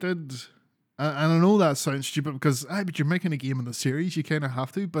what they did, and I know that sounds stupid because but you're making a game in the series, you kind of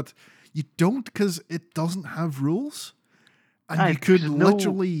have to, but you don't, because it doesn't have rules, and you could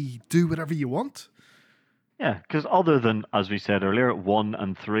literally do whatever you want. Yeah, because other than, as we said earlier, 1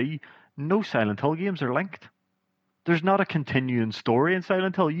 and 3, no Silent Hill games are linked. There's not a continuing story in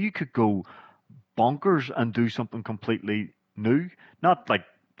Silent Hill. You could go bonkers and do something completely new. Not like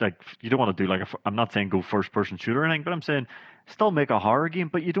like you don't want to do like I'm not saying go first person shooter or anything, but I'm saying still make a horror game,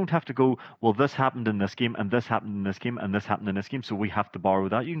 but you don't have to go, well, this happened in this game and this happened in this game and this happened in this game, so we have to borrow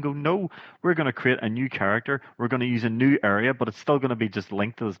that. You can go, no, we're going to create a new character, we're going to use a new area, but it's still going to be just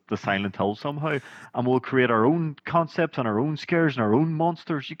linked to the Silent Hill somehow, and we'll create our own concepts and our own scares and our own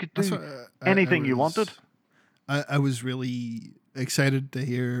monsters. You could do anything you wanted. I was really excited to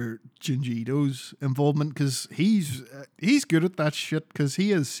hear Junji Ito's involvement, because he's good at that shit, because he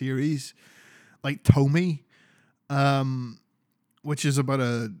has series like Tomy, which is about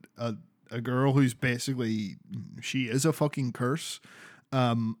a girl who's basically, she is a fucking curse,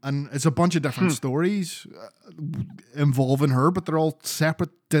 and it's a bunch of different stories involving her, but they're all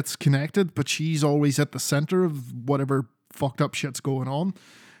separate, disconnected, but she's always at the center of whatever fucked up shit's going on.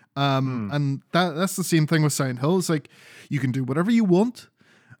 And that's the same thing with Silent Hill. It's like you can do whatever you want,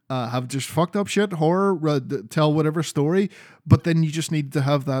 have just fucked up shit, horror, tell whatever story, but then you just need to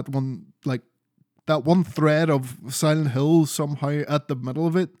have that one thread of Silent Hill somehow at the middle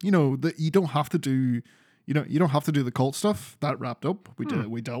of it. You know, that you don't have to do. You don't have to do the cult stuff. That wrapped up. We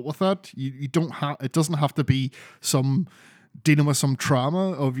dealt with that. You don't have. It doesn't have to be some dealing with some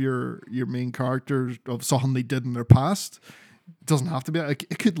trauma of your main character, of something they did in their past. It doesn't have to be.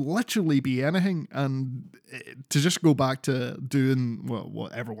 It could literally be anything. And to just go back to doing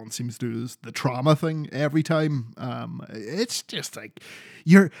what everyone seems to do is the trauma thing every time. It's just like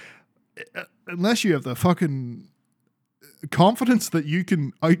unless you have the fucking confidence that you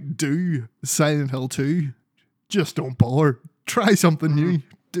can outdo Silent Hill 2, just don't bother. Try something new.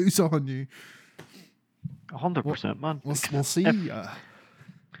 Do something new. 100%, man. We'll see.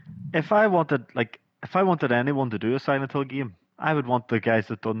 If I wanted anyone to do a Silent Hill game, I would want the guys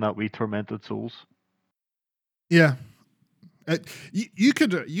that done that Wee Tormented Souls. Yeah. You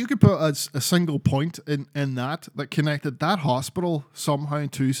could put a single point in that connected that hospital somehow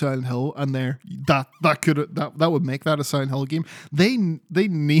to Silent Hill, and that would make that a Silent Hill game. They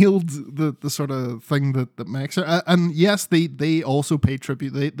nailed the sort of thing that makes it. And yes, they also pay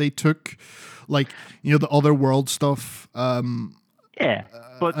tribute. They took the other world stuff. But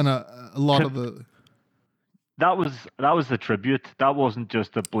and a lot of the that was the tribute. That wasn't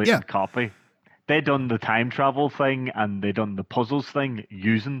just a blatant copy. They done the time travel thing and they done the puzzles thing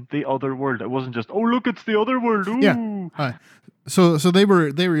using the other world. It wasn't just, oh look, it's the other world. Ooh. Yeah. Hi. So they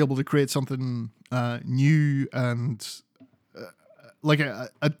were able to create something new and like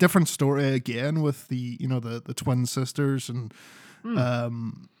a different story again with the the twin sisters and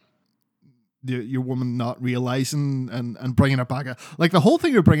your woman not realizing and bringing it back. Like the whole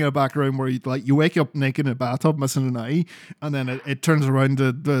thing of bringing it back around where you wake up naked in a bathtub missing an eye, and then it turns around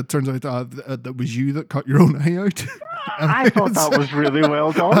turns out that was you that cut your own eye out. I thought that was really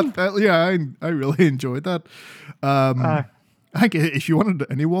well done. I really enjoyed that. I think if you wanted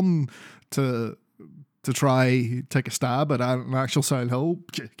anyone to try take a stab at an actual Silent Hill,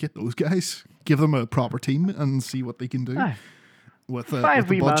 get those guys, give them a proper team and see what they can do. With a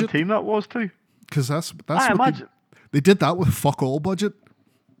 5-man team that was too, because that's what they did that with fuck all budget.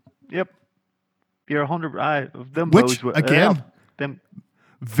 Yep, you're 100. Them which were, again, them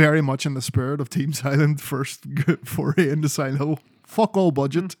very much in the spirit of Team Silent first foray into Silent Hill. Fuck all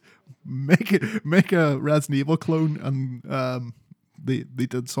budget, make a Resident Evil clone, and they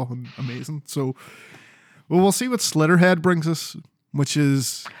did something amazing. So, we'll see what Slitterhead brings us, which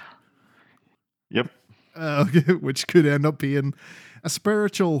is which could end up being a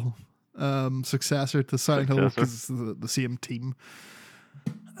spiritual successor to Silent Hill because it's the same team.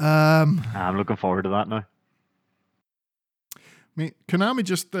 I'm looking forward to that now. I mean, Konami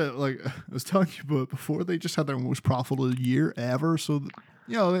just I was telling you about before, they just had their most profitable year ever. So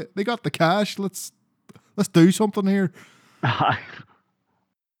they got the cash. Let's do something here.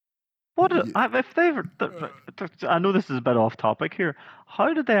 If they've? I know this is a bit off topic here.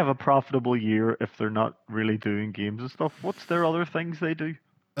 How did they have a profitable year if they're not really doing games and stuff? What's their other things they do?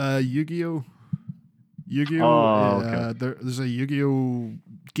 Yu-Gi-Oh. Okay. There's a Yu-Gi-Oh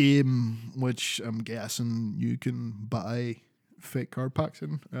game which I'm guessing you can buy fake card packs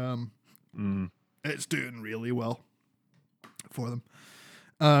in. It's doing really well for them.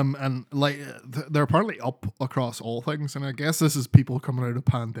 And they're apparently up across all things, and I guess this is people coming out of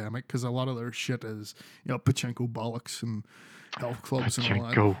pandemic because a lot of their shit is pachinko bollocks and health clubs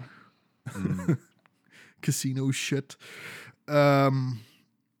and all that. Casino shit. But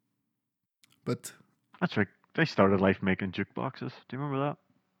that's right. They started life making jukeboxes. Do you remember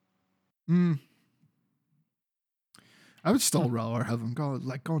that? I would still rather have them go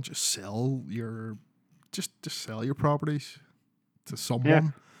and just sell your sell your properties to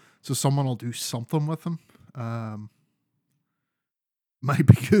someone, so someone will do something with them. might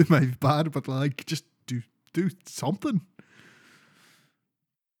be good, might be bad, but like just do something.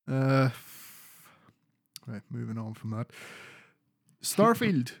 Right, moving on from that.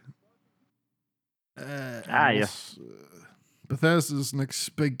 Starfield. Yes. Bethesda's next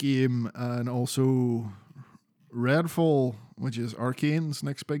big game, and also Redfall, which is Arcane's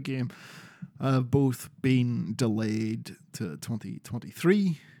next big game, have both been delayed to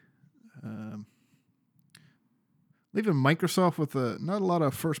 2023. Leaving Microsoft with not a lot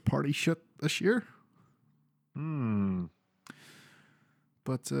of first party shit this year.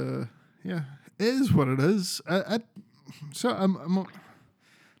 But yeah, it is what it is. So I'm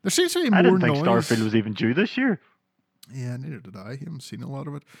there seems to be more I didn't think noise. Starfield was even due this year. Yeah, neither did I. I haven't seen a lot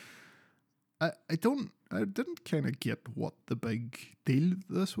of it. I didn't kind of get what the big deal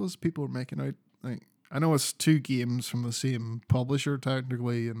this was. People were making out. Like, I know it's two games from the same publisher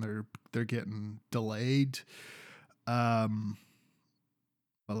technically, and they're getting delayed. But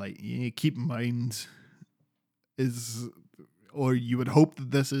like, keep in mind or you would hope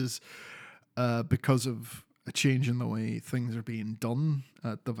that this is because of a change in the way things are being done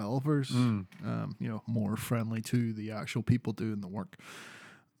at developers. More friendly to the actual people doing the work.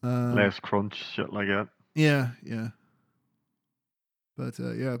 Less crunch, shit like that. Yeah. But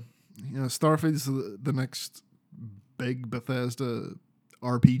Starfield's the next big Bethesda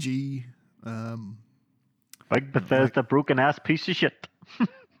RPG. Big Bethesda broken ass piece of shit.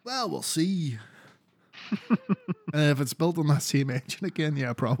 Well, we'll see. If it's built on that same engine again,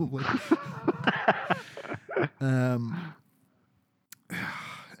 yeah, probably.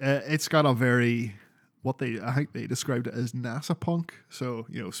 It's got a very I think they described it as NASA punk. So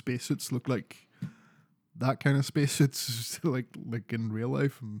spacesuits look like that kind of spacesuits, like in real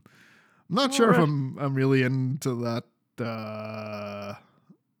life. And I'm not sure if I'm really into that that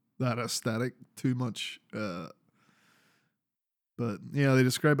aesthetic too much. But yeah, they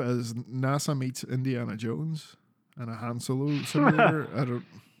describe it as NASA meets Indiana Jones and a Han Solo simulator. I don't.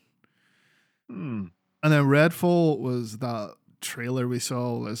 And then Redfall was that trailer we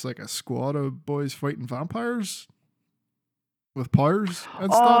saw as like a squad of boys fighting vampires with powers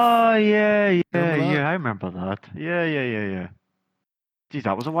and stuff. Oh yeah. I remember that. Yeah. Geez,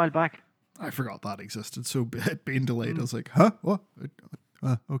 that was a while back. I forgot that existed. So it being delayed, I was like, huh? What?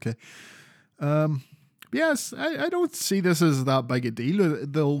 Okay. Yes, I don't see this as that big a deal.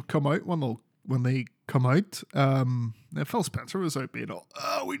 They'll come out when they come out. Phil Spencer was out being all,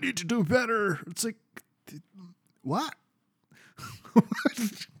 oh, we need to do better. It's like, what?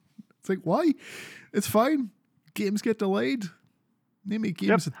 It's like, why? It's fine. Games get delayed. Name me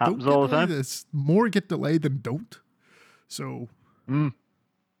games that don't get delayed. It's more get delayed than don't. So,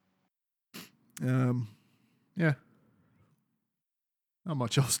 yeah. Not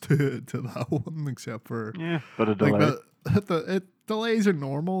much else to that one except for but a delay. Delays are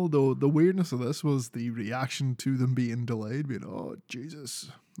normal. Though the weirdness of this was the reaction to them being delayed, being oh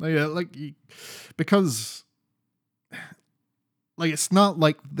Jesus, because it's not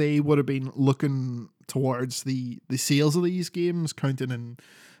like they would have been looking towards the sales of these games counting in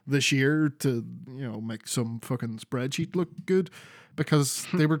this year to make some fucking spreadsheet look good, because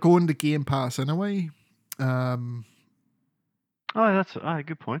they were going to Game Pass anyway. That's a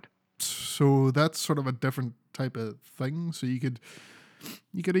good point. So that's sort of a different type of thing. So you could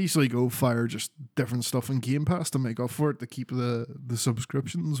easily go fire just different stuff in Game Pass to make up for it, to keep the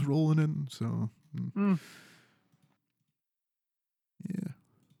subscriptions rolling in. So yeah.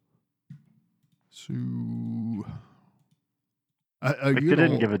 So they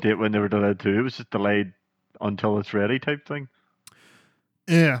didn't give a date when they were delayed to. It was just delayed until it's ready type thing.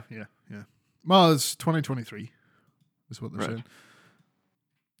 Yeah. Well, it's 2023 is what they're saying.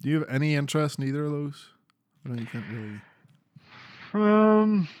 Do you have any interest in either of those? I know you can't really.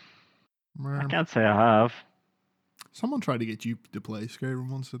 I can't say I have. Someone tried to get you to play Skyrim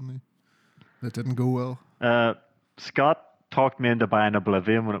once, didn't they? That didn't go well. Scott talked me into buying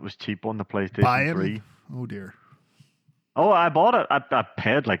Oblivion when it was cheap on the PlayStation 3. Oh dear. Oh, I bought it. I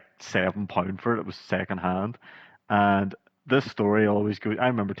paid like £7 for it. It was second hand. And this story always goes. I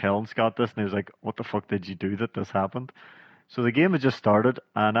remember telling Scott this, and he was like, "What the fuck did you do that this happened?" So the game had just started,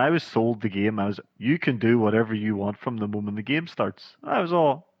 and I was sold the game as you can do whatever you want from the moment the game starts. I was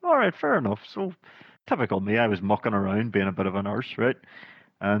all right, fair enough. So typical me, I was mucking around, being a bit of an arse, right?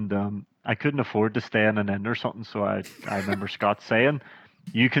 And I couldn't afford to stay in an inn or something, so I remember Scott saying,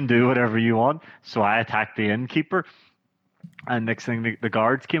 "You can do whatever you want." So I attacked the innkeeper, and next thing the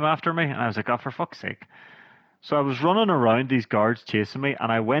guards came after me, and I was like, "Oh, for fuck's sake!" So I was running around, these guards chasing me,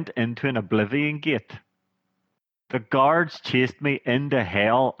 and I went into an Oblivion gate. The guards chased me into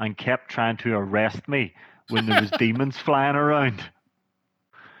hell and kept trying to arrest me when there was demons flying around.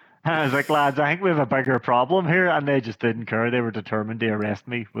 And I was like, lads, I think we have a bigger problem here. And they just didn't care. They were determined to arrest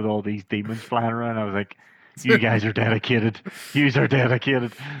me with all these demons flying around. I was like, you guys are dedicated. Yous are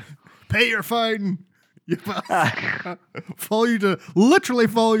dedicated. Pay your fine. You literally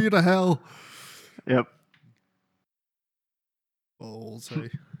follow you to hell. Yep. I'll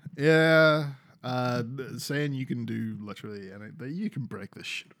say. Yeah. Saying you can do literally anything. You can break the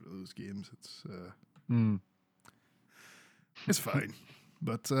shit out of those games. It's fine.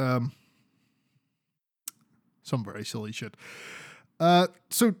 But some very silly shit.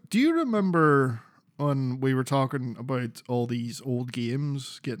 So do you remember when we were talking about all these old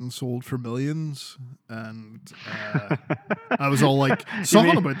games getting sold for millions? And I was all like,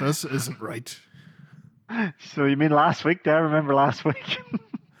 something about this isn't right. So you mean last week? Do I remember last week?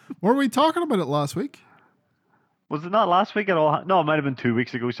 Were we talking about it last week? Was it not last week at all? No, it might have been 2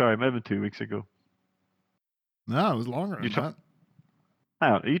 weeks ago. Sorry, it might have been 2 weeks ago. No, it was longer than that.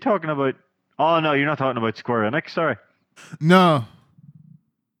 Hang on, are you talking about... Oh, no, you're not talking about Square Enix, sorry. No.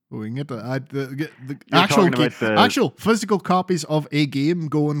 We can get the actual physical copies of a game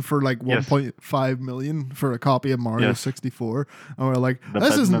going for like 1.5 million for a copy of Mario 64. And we're like,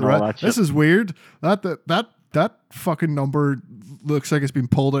 this isn't right. This is weird. That fucking number looks like it's been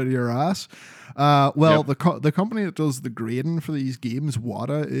pulled out of your ass. The company that does the grading for these games,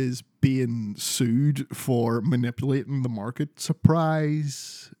 Wata, is being sued for manipulating the market.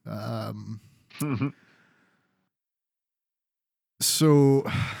 Surprise. So,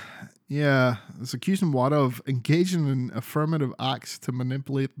 yeah, it's accusing Wata of engaging in affirmative acts to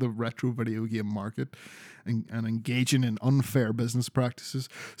manipulate the retro video game market and engaging in unfair business practices.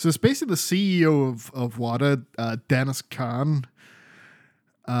 So it's basically the CEO of Wata, Dennis Kahn,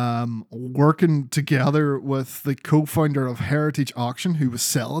 working together with the co-founder of Heritage Auction, who was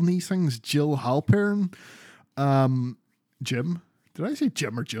selling these things, Jill Halpern. Jim? Did I say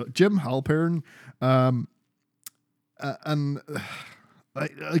Jim or Jill? Jim Halpern.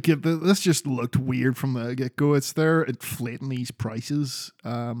 This just looked weird from the get-go. It's there inflating these prices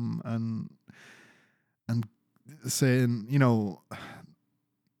and saying, you know,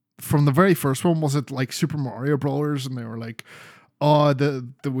 from the very first one, was it like Super Mario Brothers, and they were like, oh,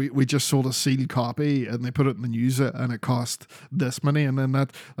 we just sold a sealed copy, and they put it in the news and it cost this money, and then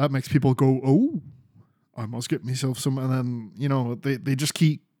that makes people go, oh, I must get myself some, and then, you know, they just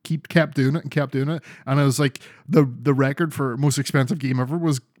kept doing it, and it was like the record for most expensive game ever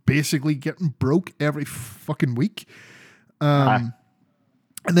was basically getting broke every fucking week. And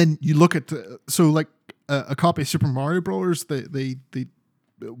then you look at a copy of Super Mario Brothers, they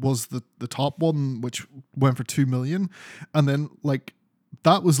was the top one, which went for 2 million, and then like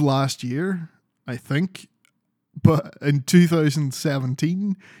that was last year, I think. But in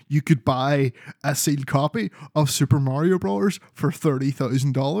 2017, you could buy a sealed copy of Super Mario Brothers for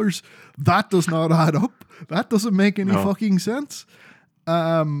 $30,000. That does not add up. That doesn't make any fucking sense.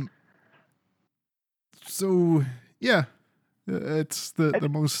 So yeah, it's the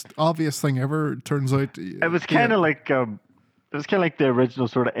most obvious thing ever. It turns out it was kind of like the original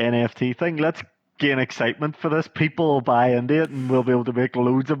sort of NFT thing. Let's gain excitement for this. People will buy into it, and we'll be able to make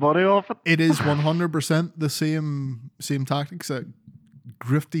loads of money off it. It is 100% the same tactics that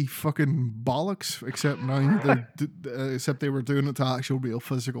grifty fucking bollocks, except now except they were doing it to actual real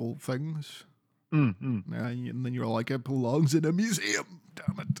physical things. And then you're like, it belongs in a museum.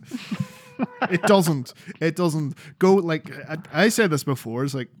 Damn it. It doesn't go like I said this before.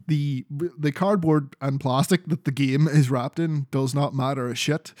 It's like the cardboard and plastic that the game is wrapped in does not matter a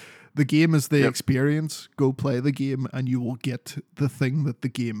shit. The game is the experience. Go play the game and you will get the thing that the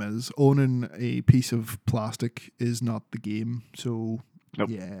game is. Owning a piece of plastic is not the game. So,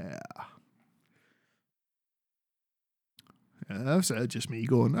 yeah. That's just me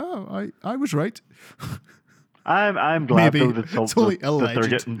going, oh, I was right. I'm glad though that it's only that they're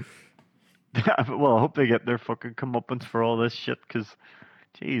getting... Well, I hope they get their fucking comeuppance for all this shit, because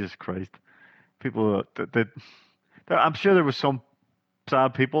Jesus Christ. People I'm sure there was some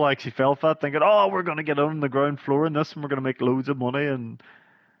sad people actually felt that, thinking, oh, we're going to get on the ground floor in this and we're going to make loads of money, and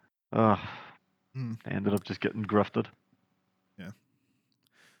they ended up just getting grifted. Yeah.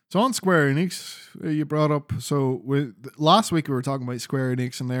 So on Square Enix, you brought up, last week we were talking about Square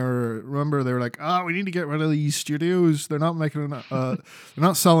Enix, and they were like, we need to get rid of these studios. They're not making enough, they're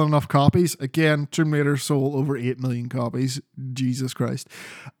not selling enough copies. Again, Tomb Raider sold over 8 million copies. Jesus Christ.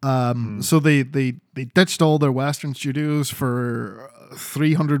 So they ditched all their Western studios for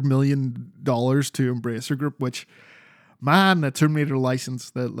 $300 million to Embracer Group, which, man, the Tomb Raider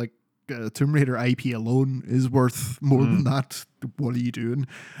license, that like Tomb Raider IP alone is worth more than that. What are you doing?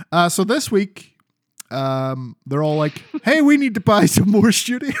 So this week, they're all like, "Hey, we need to buy some more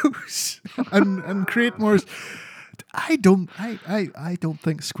studios and create more." I don't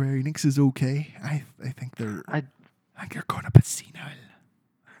think Square Enix is okay. I think they're going a bit senile.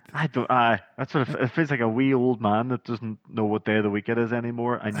 That's what it feels like, a wee old man that doesn't know what day of the week it is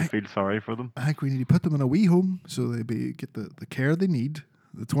anymore, and you feel sorry for them. I think we need to put them in a wee home so they get the care they need,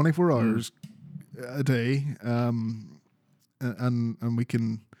 the 24 hours a day, and we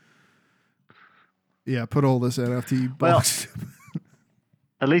can put all this NFT box. Well,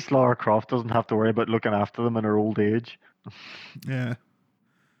 at least Lara Croft doesn't have to worry about looking after them in her old age. Yeah,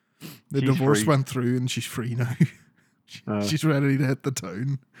 the divorce went through and she's free now. She's ready to hit the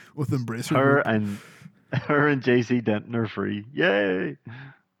town with Embracer. Her and JC Denton are free. Yay!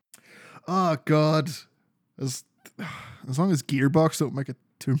 Oh God! As long as Gearbox don't make a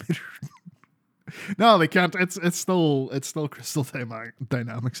Tomb Raider. No, they can't. It's still Crystal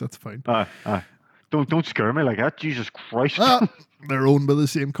Dynamics. That's fine. Don't scare me like that. Jesus Christ! They're owned by the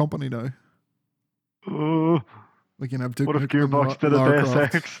same company now. We can have what if Gearbox did a Deus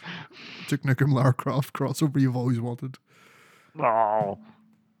Ex? Duke Nukem Lara Croft crossover you've always wanted. Oh.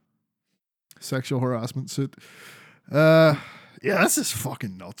 Sexual harassment suit. This is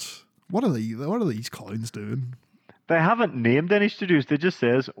fucking nuts. What are these clowns doing? They haven't named any studios. They just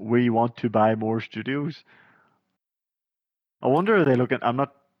says we want to buy more studios. I wonder, are they looking? I'm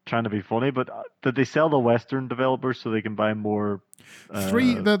not trying to be funny, but did they sell the Western developers so they can buy more? They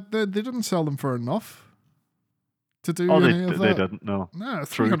didn't sell them for enough to do any of that. They didn't. No. No,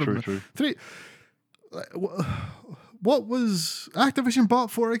 true. What was Activision bought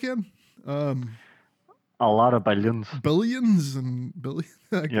for again? A lot of billions. Billions and billions.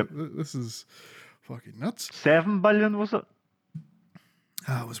 Yep. This is fucking nuts. 7 billion, was it?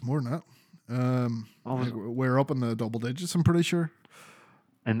 It was more than that. We're up in the double digits, I'm pretty sure.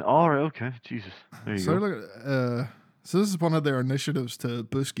 And okay, Jesus. There you go. So this is one of their initiatives to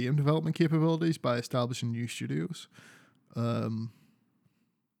boost game development capabilities by establishing new studios, of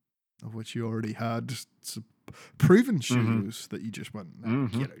which you already had proven studios that you just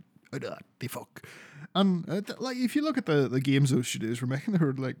went, get out, the fuck. And like, if you look at the games those studios were making, they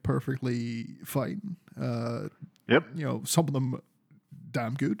were like perfectly fine. Yep. You know, some of them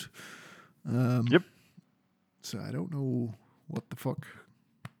damn good. Yep. So I don't know what the fuck.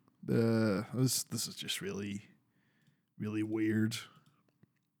 This is just really, really weird.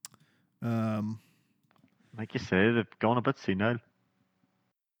 Like you said, they've gone a bit senile.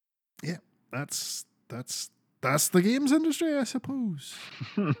 Yeah, that's the games industry, I suppose.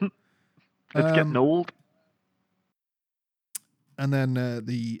 It's getting old. And then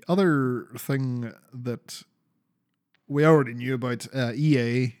the other thing that we already knew about,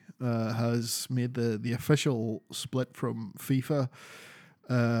 EA has made the official split from FIFA.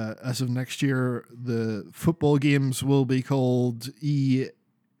 As of next year, the football games will be called EA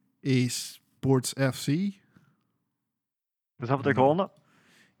Sports FC. Is that what they're calling it?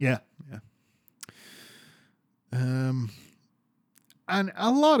 Yeah. And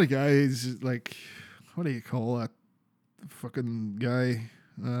a lot of guys, like, what do you call that fucking guy?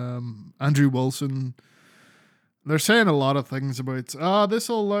 Andrew Wilson. They're saying a lot of things about, this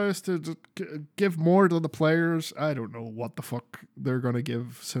will allow us to give more to the players. I don't know what the fuck they're going to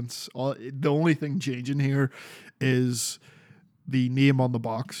give, since the only thing changing here is the name on the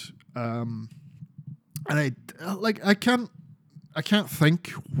box. And I can't think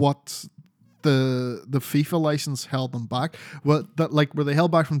what the FIFA license held them back. Were they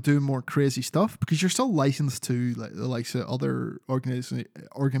held back from doing more crazy stuff? Because you're still licensed to like the likes of other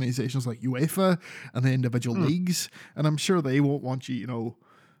organizations like UEFA and the individual leagues, and I'm sure they won't want you.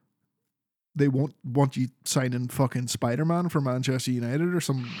 They won't want you signing fucking Spider-Man for Manchester United or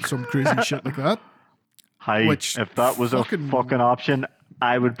some crazy shit like that. If that was a fucking option,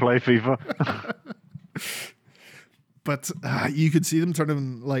 I would play FIFA. But you could see them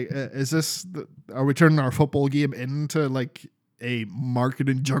turning are we turning our football game into like a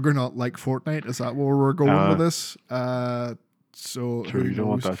marketing juggernaut like Fortnite? Is that where we're going with this? So sure, you don't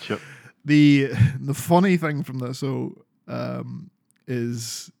want that shit. The funny thing from this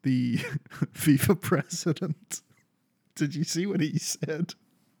is the FIFA president. Did you see what he said?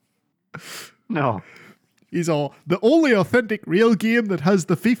 No. He's all, the only authentic real game that has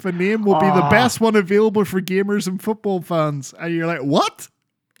the FIFA name will be the best one available for gamers and football fans. And you're like, what?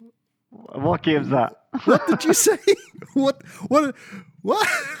 What game's that? What did you say? What?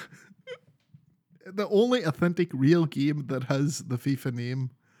 The only authentic real game that has the FIFA name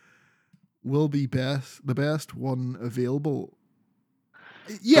will be the best one available.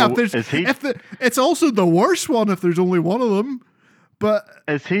 Yeah, So it's also the worst one if there's only one of them. But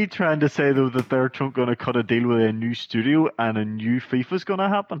is he trying to say though that they're going to cut a deal with a new studio and a new FIFA's going to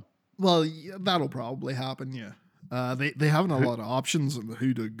happen? Well, yeah, that'll probably happen. Yeah, they haven't a lot of options on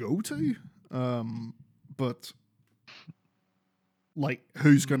who to go to. But like,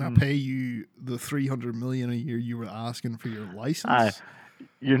 who's going to pay you the $300 million a year you were asking for your license?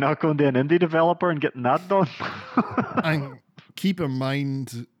 You're not going to an indie developer and getting that done. And keep in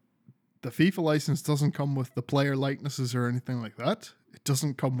mind, the FIFA license doesn't come with the player likenesses or anything like that. It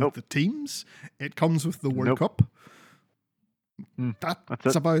doesn't come with the teams. It comes with the World Cup.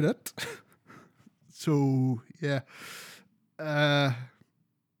 That's about it. So yeah, that's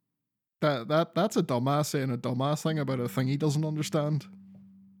a dumbass saying a dumbass thing about a thing he doesn't understand.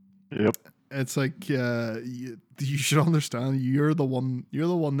 Yep. It's like you should understand. You're the one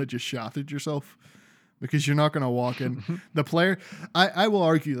that just shattered yourself, because you're not going to walk in. The player, I will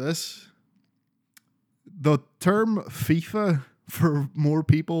argue this. The term FIFA for more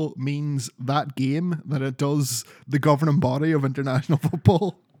people means that game than it does the governing body of international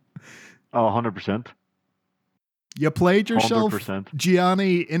football. Oh, 100%. You played yourself, 100%.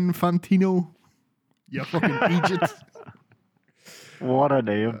 Gianni Infantino. You fucking Egypt. What a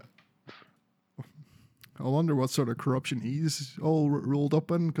name. I wonder what sort of corruption he's all rolled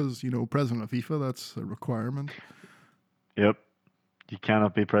up in, because, president of FIFA, that's a requirement. Yep. You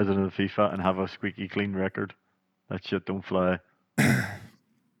cannot be president of FIFA and have a squeaky clean record. That shit don't fly.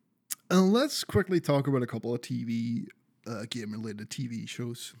 And let's quickly talk about a couple of game-related TV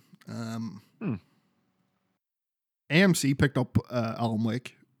shows. AMC picked up Alan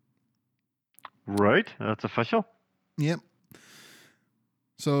Wake. Right, that's official. Yep.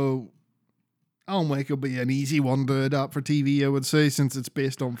 So Alan Wake will be an easy one to adapt for TV, I would say, since it's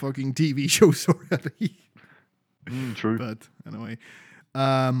based on fucking TV shows already. True. But anyway,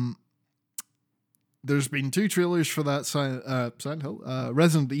 there's been 2 trailers for that Silent Hill,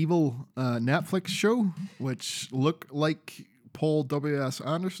 Resident Evil Netflix show, which look like Paul W.S.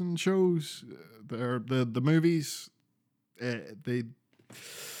 Anderson shows. They're the movies. They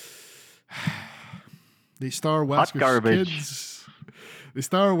star Wesker's kids. They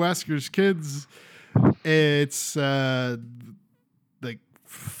star Wesker's kids. It's like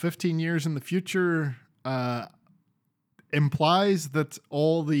 15 years in the future. Implies that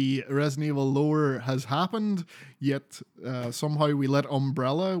all the Resident Evil lore has happened, yet somehow we let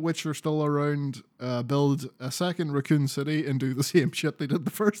Umbrella, which are still around, build a second Raccoon City and do the same shit they did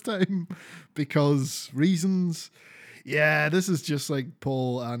the first time because reasons. Yeah, this is just like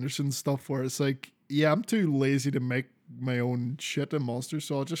Paul Anderson stuff where it's like, yeah, I'm too lazy to make my own shit and monsters,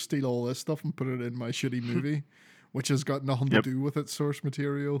 so I'll just steal all this stuff and put it in my shitty movie, which has got nothing to do with its source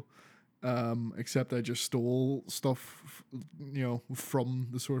material. Except I just stole stuff, from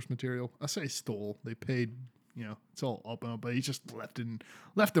the source material. I say stole. They paid, it's all up and up, but he just left him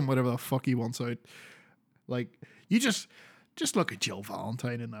whatever the fuck he wants out. Like, you just look at Jill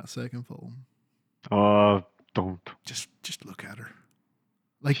Valentine in that second film. Don't. Just look at her.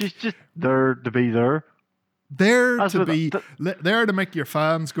 Like, she's just there to be there. There to make your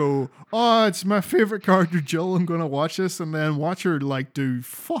fans go, oh, it's my favorite character, Jill. I'm gonna watch this, and then watch her do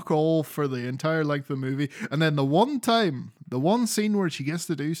fuck all for the entire length of the movie, and then the one scene where she gets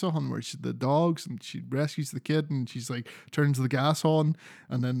to do something, where the dogs and she rescues the kid, and she's like turns the gas on,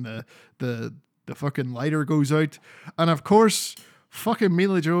 and then the fucking lighter goes out, and of course, fucking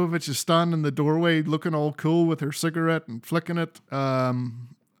Mila Jovovich is standing in the doorway looking all cool with her cigarette and flicking it,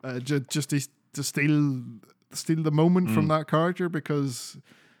 just to steal the moment from that character, because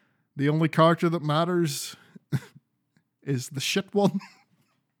the only character that matters is the shit one.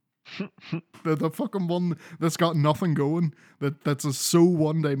 the fucking one that's got nothing going, that's so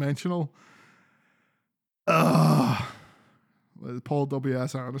one-dimensional. Paul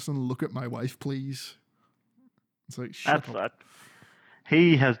W.S. Anderson, look at my wife, please. It's like, shut up. That.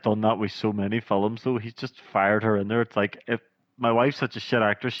 He has done that with so many films, though. He's just fired her in there. It's like, if my wife's such a shit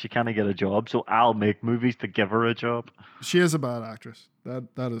actress, she can't get a job, so I'll make movies to give her a job. She is a bad actress.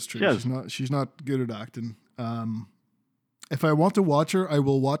 That is true. She's not good at acting. If I want to watch her, I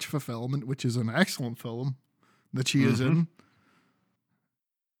will watch Fulfillment, which is an excellent film that she is in.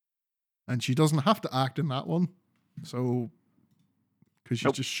 And she doesn't have to act in that one. So, because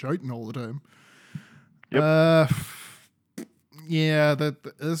she's just shouting all the time. Yep. Yeah, this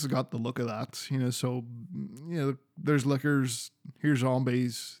has got the look of that, so, there's liquors, here's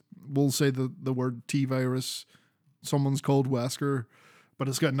zombies, we'll say the word T-virus, someone's called Wesker, but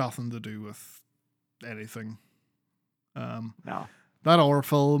it's got nothing to do with anything. No. That horror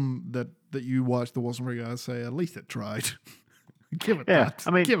film that you watched that wasn't very good, I'd say, at least it tried. Give it that.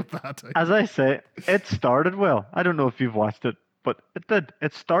 I mean, give it that. As I say, it started well. I don't know if you've watched it. but it did.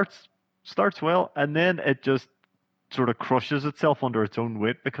 It starts well, and then it just sort of crushes itself under its own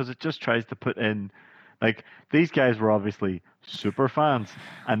weight because it just tries to put in, like, these guys were obviously super fans,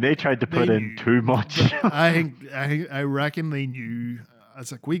 and they tried to They put in knew. too much. I reckon they knew.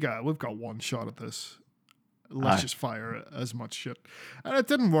 It's like we've got one shot at this. Let's just fire as much shit, and it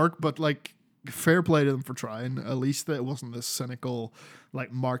didn't work. But like, fair play to them for trying. At least that it wasn't this cynical,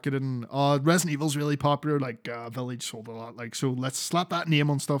 like, marketing. Oh, Resident Evil's really popular. Like, Village sold a lot. Like, so let's slap that name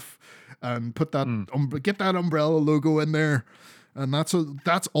on stuff and put that get that Umbrella logo in there. And that's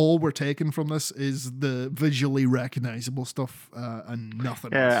all we're taking from this is the visually recognizable stuff and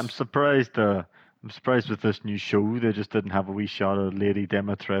nothing else. Yeah, I'm surprised with this new show they just didn't have a wee shot of Lady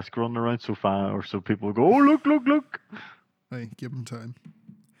Dimitrescu running around so people go, oh, look. Hey, give them time.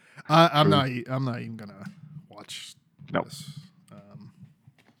 I'm not even gonna watch this.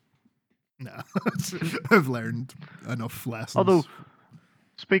 No, I've learned enough lessons. Although,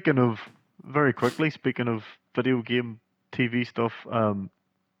 speaking of video game TV stuff,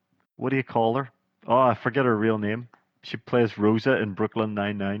 what do you call her? Oh, I forget her real name. She plays Rosa in Brooklyn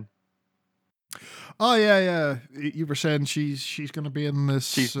Nine-Nine. Oh yeah. You were saying she's going to be in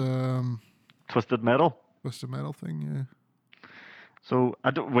this Twisted Metal thing, yeah. So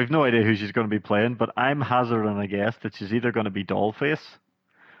we've no idea who she's going to be playing, but I'm hazarding a guess that she's either going to be Dollface,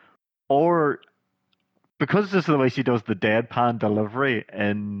 or because this is the way she does the deadpan delivery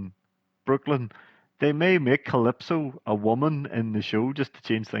in Brooklyn, they may make Calypso a woman in the show just to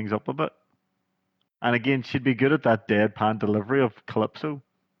change things up a bit. And again, she'd be good at that deadpan delivery of Calypso.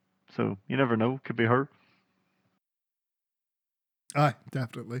 So you never know, could be her. Aye,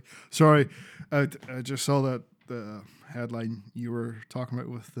 definitely. Sorry, I just saw that the headline you were talking about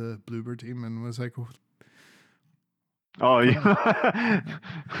with the Bluebird team and was like, oh yeah.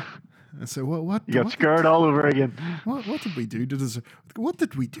 I said, what? You got scared all over again. What did we do to deserve? What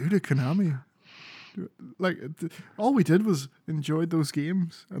did we do to Konami? Like, all we did was enjoy those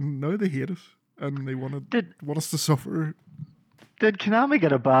games, and now they hate us, and they want us to suffer. Did Konami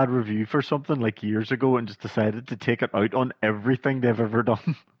get a bad review for something like years ago and just decided to take it out on everything they've ever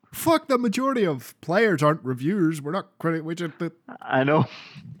done? Fuck, the majority of players aren't reviewers. We're not I know.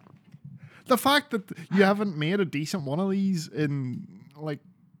 The fact that you haven't made a decent one of these in, like,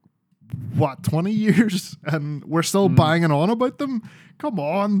 20 years, and we're still banging on about them? Come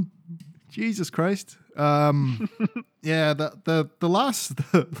on. Jesus Christ. Yeah, the last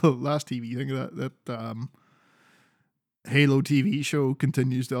TV thing that Halo TV show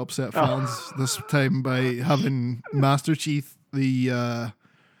continues to upset fans this time by having Master Chief, the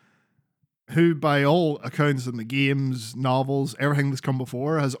who by all accounts in the games, novels, everything that's come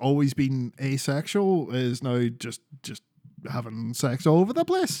before has always been asexual, is now just having sex all over the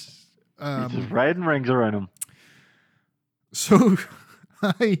place. He's just riding rings around him. So,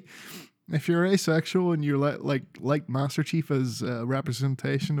 if you're asexual and you're like Master Chief as a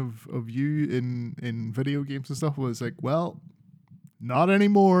representation of you in video games and stuff, was like, well, not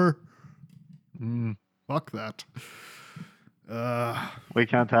anymore. Fuck that. We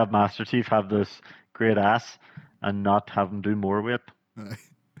can't have Master Chief have this great ass and not have him do more with it.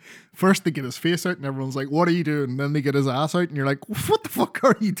 First they get his face out and everyone's like, what are you doing? And then they get his ass out and you're like, what the fuck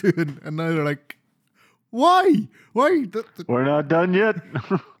are you doing? And now they're like, why? We're not done yet.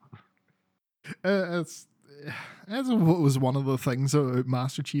 It was one of the things about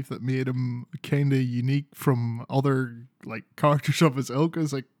Master Chief that made him kind of unique from other, like, characters of his ilk.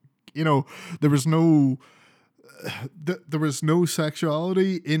 Is like, you know, there was no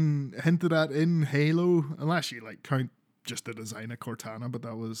sexuality hinted at in Halo, unless you like count just the design of Cortana, but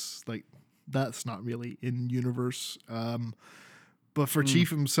that's not really in universe. But for Chief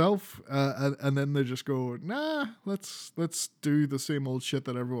himself, and then they just go, nah, let's do the same old shit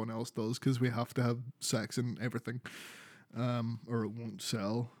that everyone else does because we have to have sex and everything, or it won't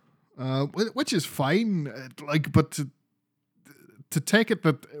sell. Which is fine, but to take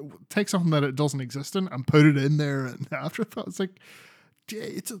something that it doesn't exist in and put it in there and afterthought, it's like,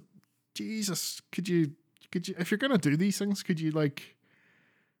 Jesus, could you if you're gonna do these things, could you, like,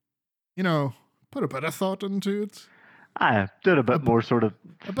 you know, put a bit of thought into it? I did a bit more sort of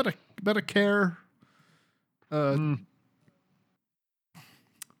a bit of care. But,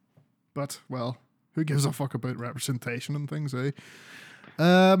 well, who gives a fuck about representation and things, eh?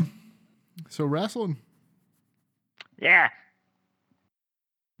 So wrestling. Yeah.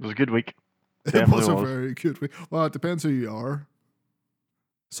 It was a good week. It was a very good week. Well, it depends who you are.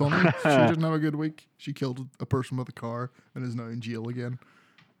 Sonny, she didn't have a good week. She killed a person with a car and is now in jail again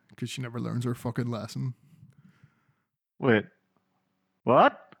because she never learns her fucking lesson. Wait,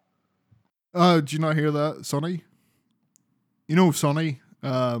 what? Did you not hear that, Sonny? Sonny,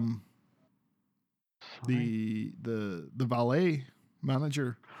 the valet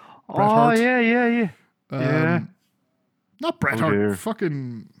manager, Bret Hart. Yeah. Not Bret Hart, dear.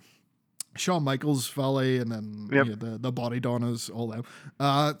 fucking Shawn Michaels valet, and then the body donnas, all them.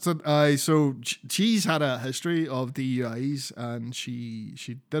 So she's had a history of DUIs, and she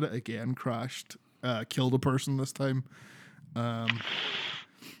did it again, crashed, killed a person this time, and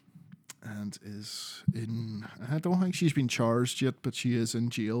is in. I don't think she's been charged yet, but she is in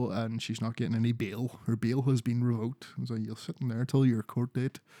jail, and she's not getting any bail. Her bail has been revoked, so you'll sit in there till your court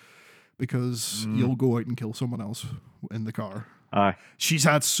date, because you'll go out and kill someone else in the car. Aye. She's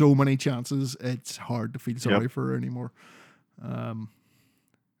had so many chances, it's hard to feel sorry for her anymore.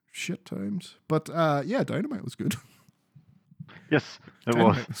 Shit times. But Dynamite was good. Yes,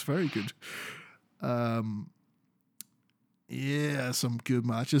 Dynamite was very good. Some good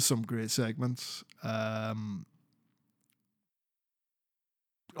matches, some great segments.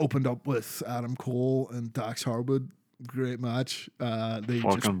 Opened up with Adam Cole and Dax Harwood. Great match.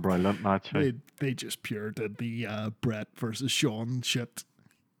 Brilliant match. They just pure did the Brett versus Shawn shit.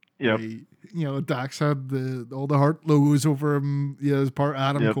 Yep. Dax had all the heart logos over him. Yeah, as part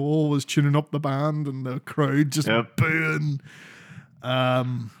Adam Cole was tuning up the band, and the crowd just booing. But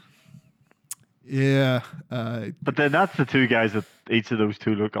then that's the two guys that each of those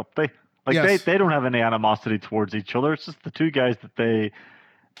two look up to. They don't have any animosity towards each other. It's just the two guys that they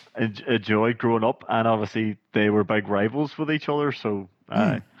enjoyed growing up, and obviously they were big rivals with each other. So,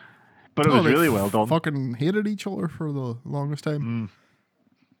 but it was really well done. Fucking hated each other for the longest time.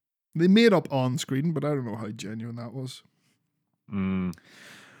 They made up on screen, but I don't know how genuine that was.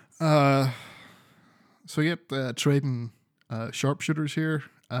 So trading sharpshooters here.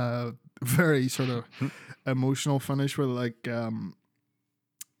 Very sort of emotional finish where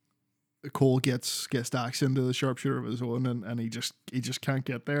Cole gets Dax into the sharpshooter of his own, and he just can't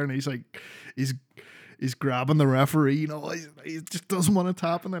get there, and he's grabbing the referee, he just doesn't want to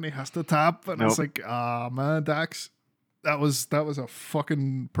tap, and then he has to tap, and it's like, man, Dax, that was a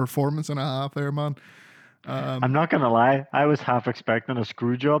fucking performance and a half there, man. I'm not gonna lie, I was half expecting a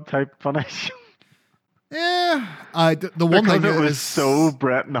screw job type finish. Yeah, the one thing it was so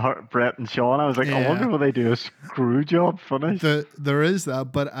Brett and Shawn. I was like, I wonder will they do a screw job finish. There is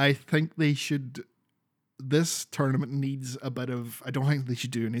that, but I think they should. This tournament needs a bit of. I don't think they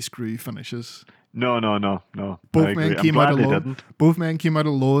should do any screw finishes. No. Both men came out alone. Both men came out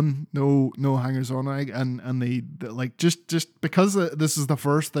alone. No hangers on, and they just because this is the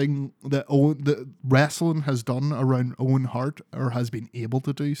first thing that wrestling has done around Owen Hart, or has been able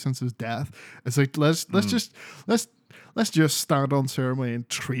to do since his death. It's like let's just stand on ceremony and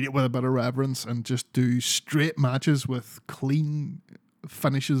treat it with a bit of reverence, and just do straight matches with clean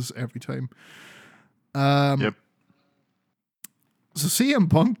finishes every time. So CM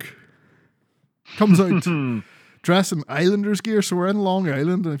Punk comes out dressed in Islanders gear. So we're in Long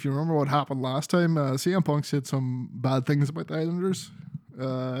Island, and if you remember what happened last time, CM Punk said some bad things about the Islanders.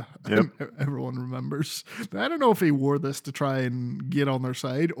 Everyone remembers. I don't know if he wore this to try and get on their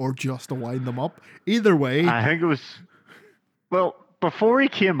side or just to wind them up. Either way, I think it was. Well, before he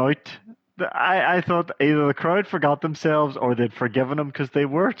came out, I thought either the crowd forgot themselves or they'd forgiven him because they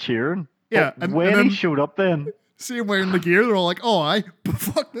were cheering. Yeah, and when he showed up, then see him wearing the gear, they're all like, "Oh,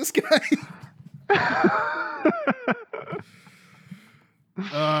 fuck this guy."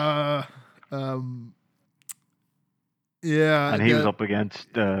 And he was up against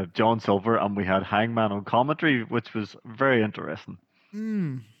John Silver, and we had Hangman on commentary, which was very interesting.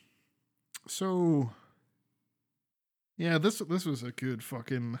 So, yeah, this was a good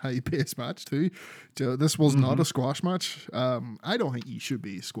fucking high-paced match too. So this was not a squash match. I don't think he should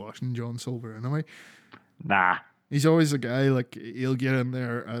be squashing John Silver anyway. Nah. He's always a guy, he'll get in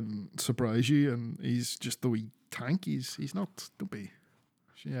there and surprise you, and he's just the wee tank. He's not, don't be.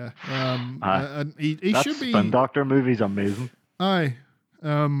 Yeah. And he should be. Spin Doctor movie's amazing. Aye.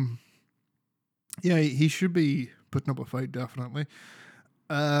 Yeah, he should be putting up a fight, definitely.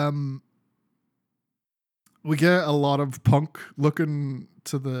 We get a lot of Punk looking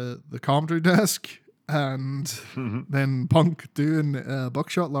to the commentary desk, and then Punk doing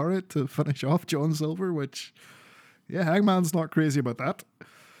Buckshot Lariat to finish off John Silver, which, yeah, Hangman's not crazy about that.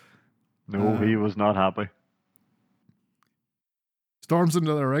 No, he was not happy. Storms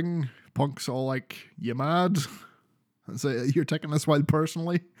into the ring. Punk's all like, "You mad?" And say, "You're taking this wild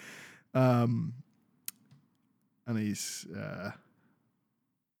personally." And he says,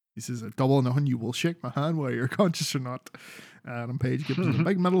 "A double or nothing, you will shake my hand whether you're conscious or not." Adam Page gives him a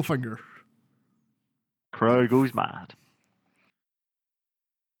big middle finger. Crowd goes mad.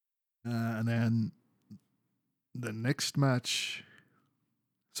 And then the next match,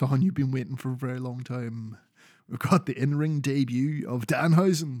 something you've been waiting for a very long time. We've got the in-ring debut of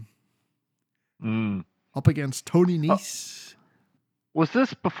Danhausen up against Tony Nese. Was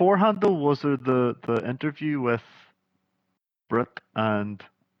this beforehand though? Was there the interview with Britt and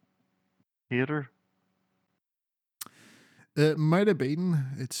Hater? It might have been.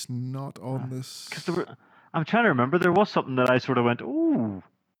 It's not on this. I'm trying to remember. There was something that I sort of went, ooh,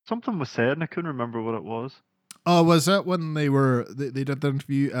 something was said, and I couldn't remember what it was. Oh, was that when they did the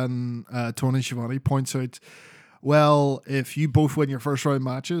interview and Tony Schiavone points out, well, if you both win your first round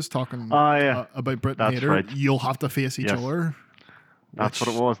matches, talking about Britt and Hater, right. You'll have to face each other. That's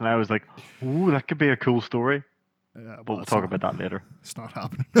what it was, and I was like, ooh, that could be a cool story. But we'll talk about that later. It's not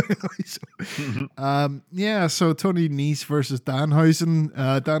happening. So Tony Nese versus Danhausen.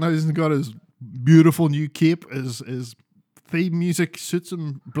 Danhausen got his beautiful new cape. His theme music suits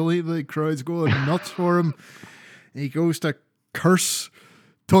him brilliantly. The crowd's going nuts for him. He goes to curse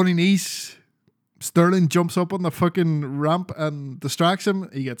Tony Nese. Sterling jumps up on the fucking ramp and distracts him.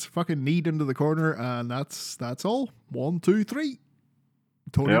 He gets fucking kneed into the corner, and that's all. 1, 2, 3.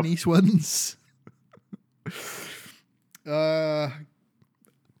 Tony Nese wins.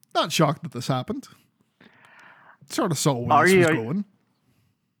 Not shocked that this happened. Sort of saw where this was going.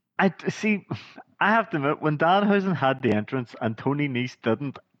 I have to admit, when Danhausen had the entrance and Tony Nese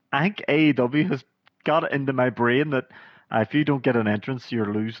didn't, I think AEW has got it into my brain that if you don't get an entrance,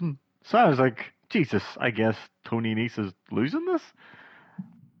 you're losing. So I was like, Jesus, I guess Tony Nese is losing this.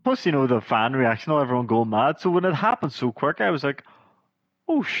 Plus, the fan reaction, everyone going mad. So when it happened so quick, I was like,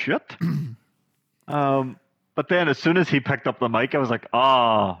 oh shit. But then as soon as he picked up the mic, I was like,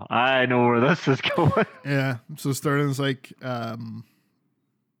 I know where this is going. Yeah. So Sterling's like,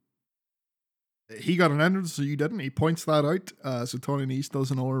 he got an entrance, so you didn't. He points that out. So Tony Nese does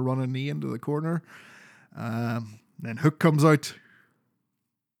an run a knee into the corner. Then Hook comes out,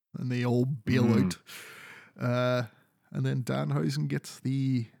 and they all bail out. And then Danhausen gets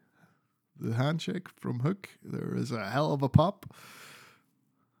the handshake from Hook. There is a hell of a pop.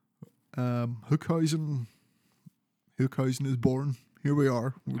 Hookhausen is born. Here we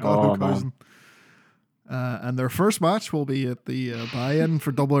are. We got Hookhausen. And their first match will be at the buy-in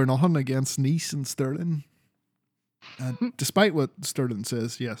for Double or Nothing against Nese and Sterling. And despite what Sterling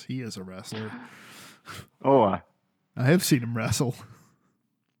says, yes, he is a wrestler. I have seen him wrestle.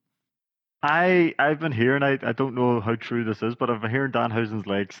 I've been hearing, I don't know how true this is, but I've been hearing Danhausen's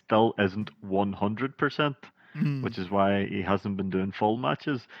leg still isn't 100%, which is why he hasn't been doing full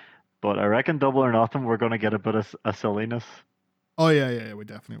matches. But I reckon Double or Nothing, we're going to get a bit of a silliness. Oh, yeah, we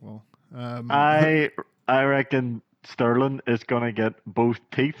definitely will. I reckon Sterling is going to get both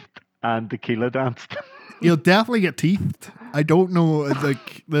teeth and tequila danced. He'll definitely get teethed. I don't know.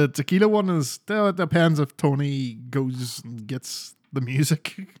 Like the tequila one it depends if Tony goes and gets the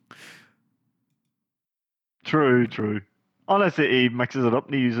music. True. Unless he mixes it up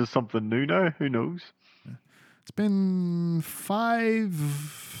and he uses something new now. Who knows? It's been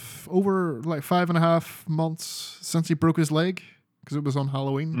 5.5 months since he broke his leg because it was on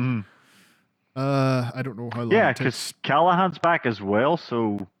Halloween. I don't know how long. Yeah, because Callahan's back as well,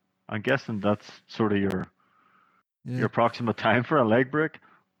 so I'm guessing that's sort of your approximate time for a leg break.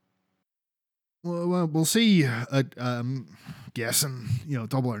 Well, we'll see. Guessing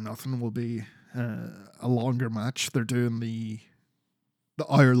Double or Nothing will be a longer match. They're doing the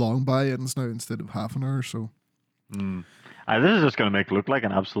hour-long buy-ins now instead of half an hour. So. This is just going to make Hook look like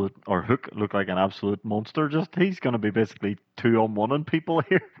an absolute monster. Just he's going to be basically 2-on-1 people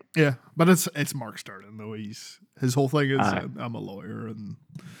here. Yeah, but it's Mark Sterling though. His whole thing is I'm a lawyer, and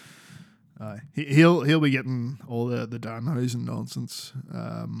he'll be getting all the Danhausen nonsense.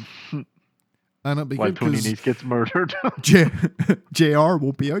 And it'll be While good Tony Nese gets murdered. JR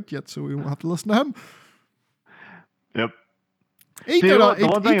won't be out yet, so we won't have to listen to him. Yep. The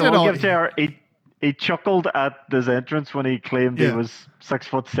one thing I will give JR, he chuckled at his entrance when he claimed he was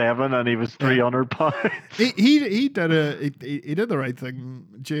 6'7" and he was 300 pounds. He did the right thing,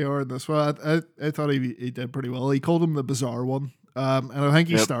 JR, in this one. I thought he did pretty well. He called him the bizarre one. And I think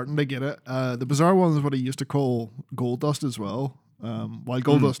he's starting to get it. The bizarre one is what he used to call Goldust as well. While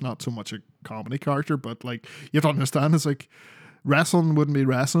Goldust not so much a comedy character, but like you have to understand, it's like wrestling wouldn't be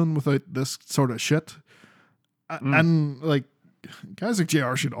wrestling without this sort of shit. And like guys like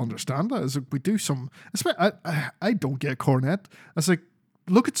JR should understand that. It's like we do some. I don't get Cornette. It's like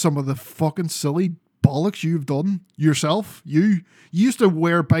look at some of the fucking silly bollocks you've done yourself. You used to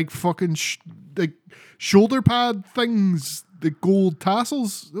wear big fucking like shoulder pad things, the gold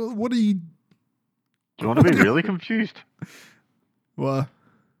tassels. What are you? Do you want to be really confused? What?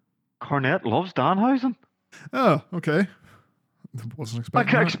 Cornette loves Danhausen. Oh, okay. Wasn't I expecting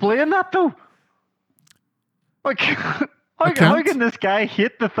can that. explain that though. Like, how, I how can't. can this guy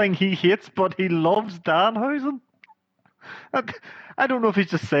hate the thing he hates, but he loves Danhausen? I don't know if he's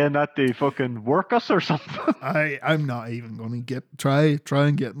just saying that to fucking work us or something. I'm not even going to try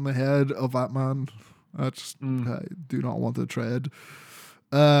and get in the head of that man. I do not want to tread.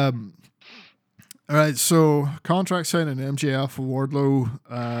 All right, so contract signing MJF for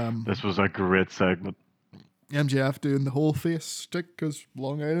Wardlow. This was a great segment. MJF doing the whole face stick because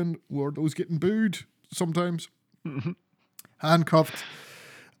Long Island Wardlow's getting booed sometimes. Handcuffed.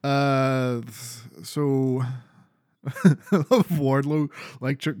 So Wardlow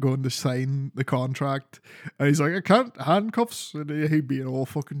like going to sign the contract, and he's like, "I can't handcuffs," and he'd be all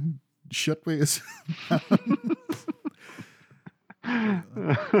fucking shit with his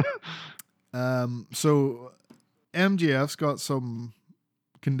So MJF's got some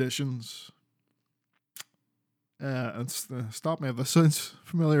conditions. Stop me if this sounds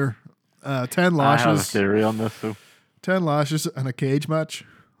familiar. 10 lashes. I have a theory on this, though. 10 lashes and a cage match.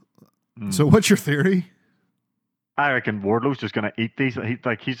 So what's your theory? I reckon Wardlow's just going to eat these.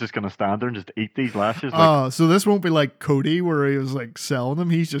 He's just going to stand there and just eat these lashes. Like, so this won't be like Cody where he was like selling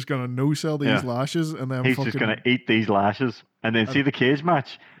them. He's just going to no-sell these lashes and then he's just going to eat these lashes. And then see the cage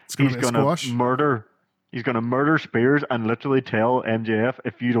match? He's going to murder. He's going to murder Spears and literally tell MJF,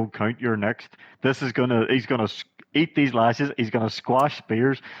 if you don't count, you're next. He's going to eat these lashes. He's going to squash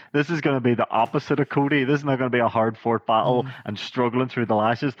Spears. This is going to be the opposite of Cody. This is not going to be a hard-fought battle and struggling through the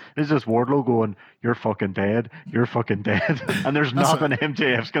lashes. This is just Wardlow going, you're fucking dead. You're fucking dead. And there's nothing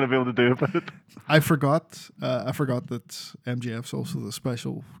MJF's going to be able to do about it. I forgot that MJF's also the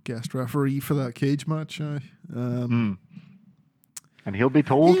special guest referee for that cage match. And he'll be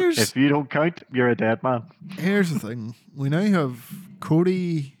told, if you don't count, you're a dead man. Here's the thing. We now have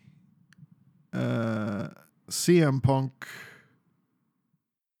Cody, CM Punk,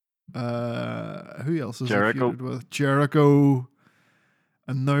 who else is Jericho with? Jericho,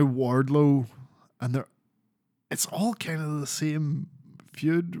 and now Wardlow. And it's all kind of the same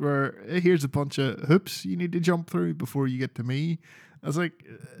feud where here's a bunch of hoops you need to jump through before you get to me. I was like,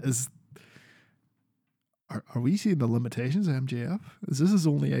 Are we seeing the limitations of MJF? Is this his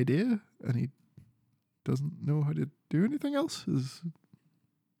only idea and he doesn't know how to do anything else?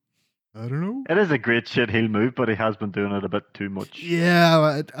 I don't know. It is a great shit heel move, but he has been doing it a bit too much.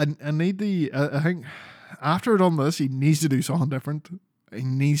 Yeah, I need I think after done this, he needs to do something different. He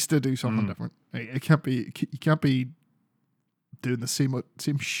needs to do something different. It can't be. You can't be doing the same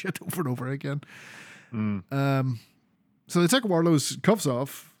shit over and over again. So they take Wardlow's cuffs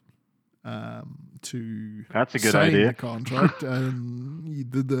off. That's a good sign idea. The contract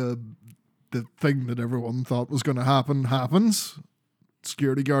and the thing that everyone thought was going to happen happens.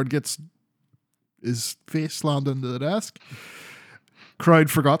 Security guard gets his face slammed into the desk. Crowd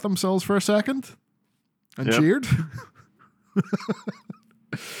forgot themselves for a second and cheered.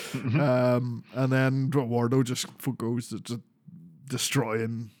 And then Wardlow just goes to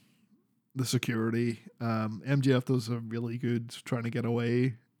destroying the security. MJF does a really good trying to get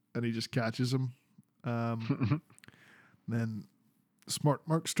away, and he just catches him. Then Smart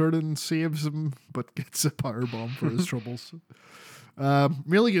Mark Sturden saves him, but gets a powerbomb for his troubles.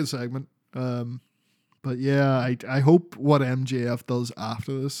 Really good segment. But yeah, I hope what MJF does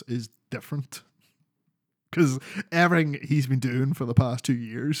after this is different. Because everything he's been doing for the past 2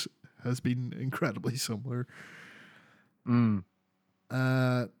 years has been incredibly similar.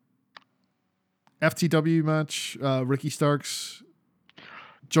 FTW match, Ricky Starks,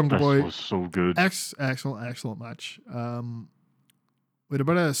 Jungle Boy. This was so good. Excellent match. With a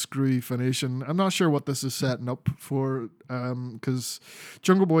bit of a screwy finish, and I'm not sure what this is setting up for, because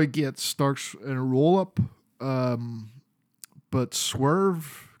Jungle Boy gets Starks in a roll up, but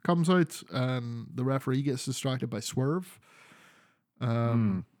Swerve comes out, and the referee gets distracted by Swerve,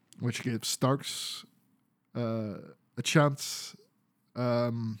 which gives Starks a chance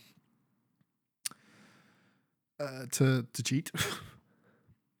to cheat.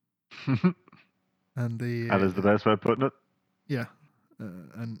 And that is the best way of putting it. Yeah.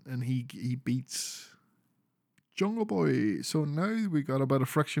 And he beats Jungle Boy. So now we got a bit of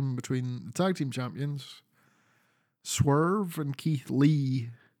friction between the tag team champions, Swerve and Keith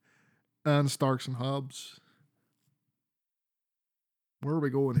Lee, and Starks and Hobbs. Where are we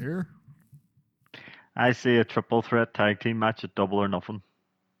going here? I see a triple threat tag team match at Double or Nothing.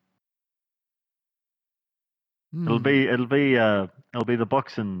 It'll be the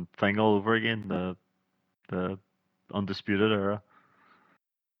Bucks and thing all over again. The Undisputed Era.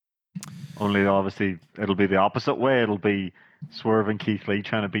 Only obviously it'll be the opposite way. It'll be Swerve and Keith Lee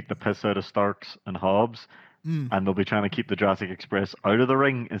trying to beat the piss out of Starks and Hobbs, and they'll be trying to keep the Jurassic Express out of the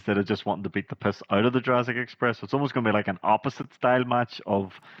ring instead of just wanting to beat the piss out of the Jurassic Express. So it's almost going to be like an opposite style match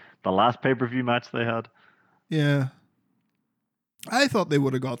of the last pay-per-view match they had. Yeah. I thought they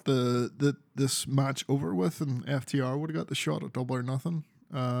would have got this match over with, and FTR would have got the shot at Double or Nothing.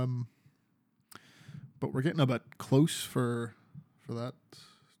 But we're getting a bit close for that.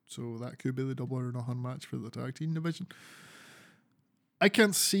 So that could be the Double or Nothing match for the tag team division. I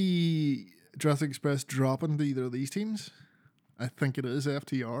can't see Jurassic Express dropping to either of these teams. I think it is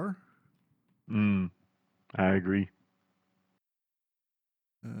FTR. I agree.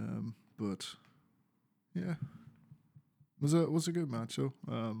 But yeah, was a good match. So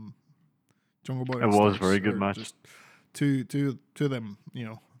Jungle Boy. It was a very good match. Just two of them, you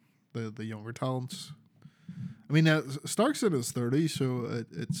know, the younger talents. I mean, Stark's in his 30s, so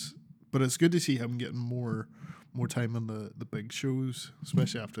but it's good to see him getting more time on the big shows,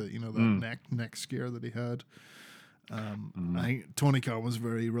 especially after, you know, that neck scare that he had. I think Tony Khan was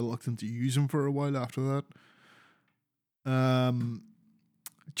very reluctant to use him for a while after that.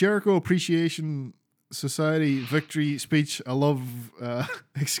 Jericho Appreciation Society victory speech. I love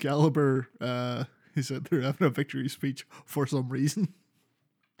Excalibur. He said they're having a victory speech for some reason.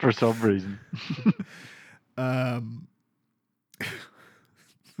 For some reason.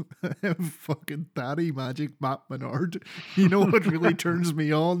 Fucking daddy magic Matt Menard. You know what really turns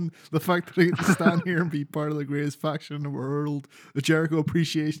me on? The fact that I get to stand here and be part of the greatest faction in the world, the Jericho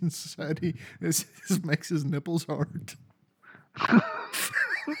Appreciation Society. This makes his nipples hard.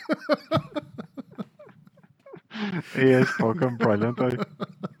 He is fucking brilliant.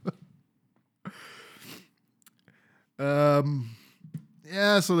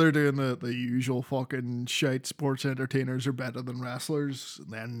 Yeah, so they're doing the usual fucking shite. Sports entertainers are better than wrestlers.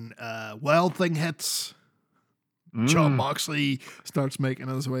 And then Wild Thing hits. John Moxley starts making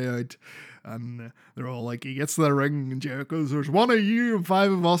his way out. And they're all like, he gets to the ring and Jericho's, there's one of you and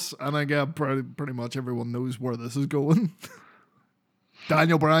five of us. And I get pretty much everyone knows where this is going.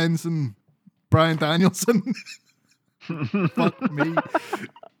 Daniel Bryan Danielson. Fuck me.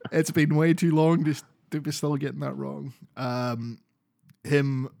 It's been way too long to be still getting that wrong.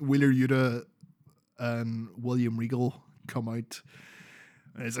 Him, Wheeler Yuta, and William Regal come out.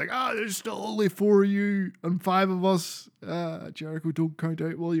 And it's like, there's still only four of you and five of us. Jericho, don't count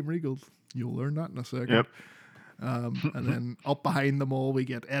out William Regal. You'll learn that in a second. Yep. And then up behind them all, we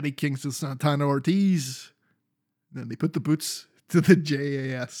get Eddie Kingston, Santana Ortiz. And then they put the boots to the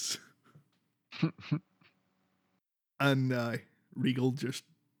JAS. And Regal just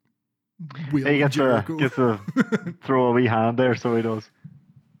he gets to throw a wee hand there, so he does.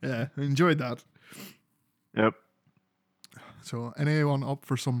 Yeah, I enjoyed that. Yep. So, anyone up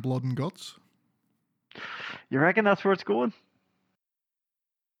for some blood and guts? You reckon that's where it's going?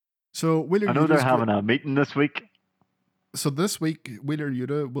 So, I know they're having a meeting this week. So this week, Wheeler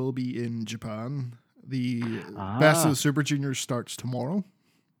Yuta will be in Japan. The Best of the Super Juniors starts tomorrow.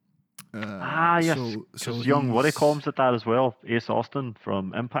 Yes. So young Woody comes at that as well. Ace Austin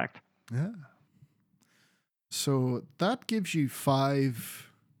from Impact. Yeah. So that gives you 5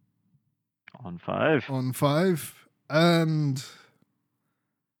 on 5. On 5. And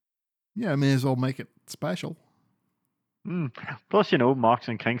yeah, I may as well make it special. Plus, you know, Mox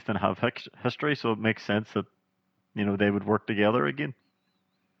and Kingston have history, so it makes sense that, you know, they would work together again.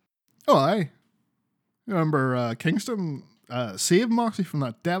 Oh, I remember Kingston saved Moxie from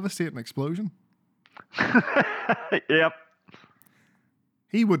that devastating explosion. Yep.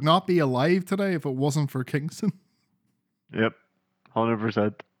 He would not be alive today if it wasn't for Kingston. Yep,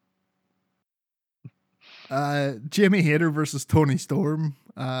 100%. Jamie Hayter versus Tony Storm.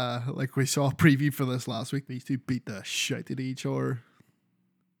 Like we saw a preview for this last week, these two beat the shit out of each other.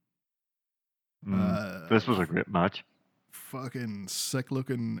 This was a great match. Fucking sick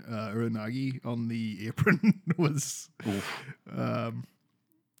looking Uranagi on the apron was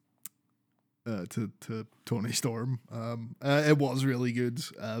to Tony Storm. It was really good,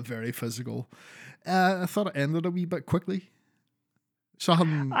 very physical. I thought it ended a wee bit quickly.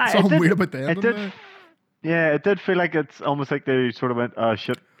 Something weird about the end. Yeah, it did feel like it's almost like they sort of went,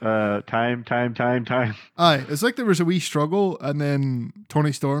 shit, time. Aye, it's like there was a wee struggle, and then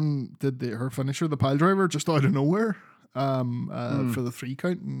Tony Storm did her finisher, the pile driver, just out of nowhere for the 3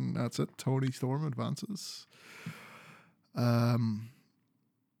 count, and that's it. Tony Storm advances. And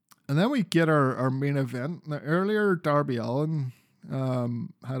then we get our main event. Now, earlier, Darby Allin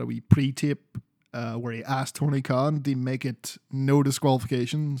had a wee pre-tape where he asked Tony Khan to make it no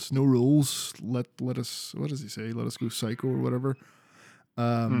disqualifications, no rules. Let us, what does he say? Let us go psycho or whatever.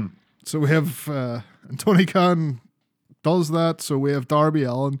 So we have and Tony Khan does that. So we have Darby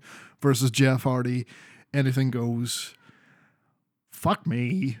Allin versus Jeff Hardy. Anything goes. Fuck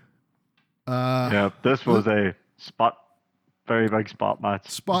me. This was a very big spot match.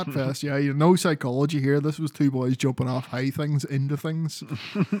 Spot fest, yeah. You no psychology here. This was two boys jumping off high things into things.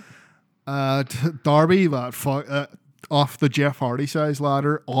 Darby, off the Jeff Hardy size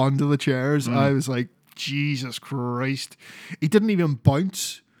ladder onto the chairs. I was like, Jesus Christ. He didn't even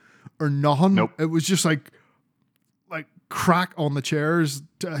bounce or nothing. Nope. It was just like crack on the chairs.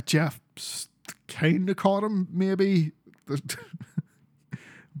 Jeff kind of caught him, maybe.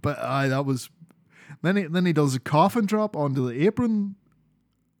 But that was... Then he does a coffin drop onto the apron.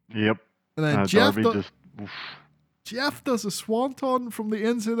 Yep. And then Jeff does a swanton from the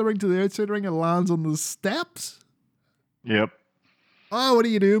inside of the ring to the outside of the ring and lands on the steps. Yep. Oh, what are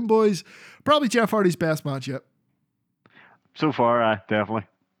you doing, boys? Probably Jeff Hardy's best match yet. So far, definitely.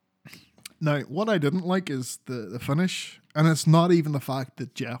 Now, what I didn't like is the finish. And it's not even the fact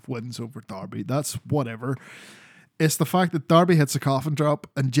that Jeff wins over Darby. That's whatever. It's the fact that Darby hits a coffin drop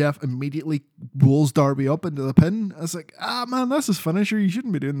and Jeff immediately rolls Darby up into the pin. I was like, man, that's his finisher. You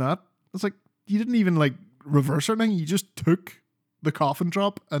shouldn't be doing that. It's like, you didn't even reverse or anything. You just took the coffin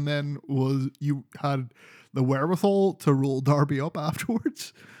drop and then you had the wherewithal to roll Darby up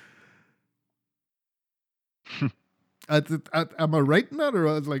afterwards. Am I right in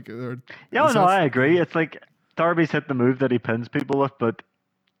that? I agree. It's like Darby's hit the move that he pins people with, but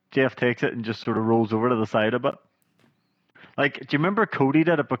Jeff takes it and just sort of rolls over to the side a bit. Like, do you remember Cody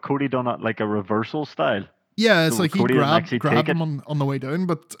did it, but Cody done it like a reversal style? Yeah, it's like Cody he grabbed him on the way down,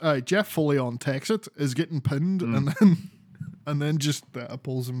 but Jeff fully on takes it, is getting pinned, and then just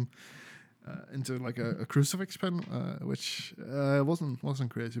pulls him into like a crucifix pin, which wasn't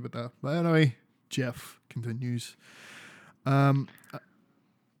crazy about that. But anyway, Jeff continues. You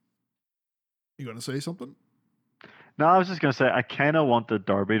gonna say something? No, I was just gonna say I kind of wanted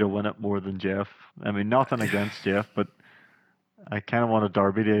Darby to win it more than Jeff. I mean, nothing against Jeff, but I kind of wanted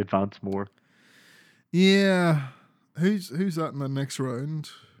Darby to advance more. Yeah, who's that in the next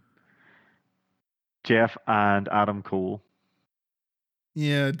round? Jeff and Adam Cole.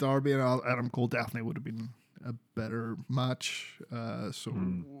 Yeah, Darby and Adam Cole definitely would have been a better match.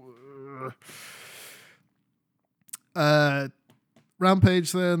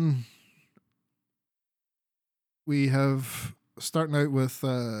 Rampage then. We have starting out with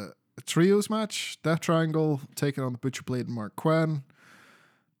a trios match. Death Triangle taking on the Butcher Blade and Mark Quinn.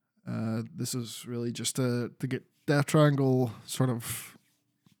 This is really just to get Death Triangle sort of,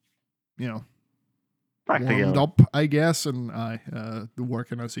 back warmed together up, I guess, and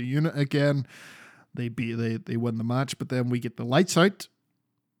working as a unit again. They win the match, but then we get the lights out,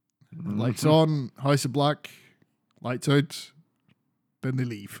 lights on, House of Black, lights out, then they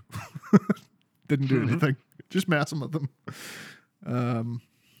leave. Didn't do anything. Just messing with them.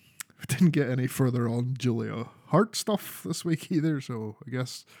 Didn't get any further on Julia Hart stuff this week either, so I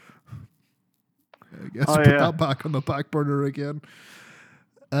guess put that back on the back burner again.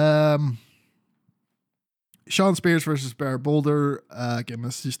 Sean Spears versus Bear Boulder. Again,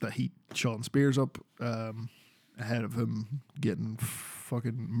 this is just to heat Sean Spears up ahead of him getting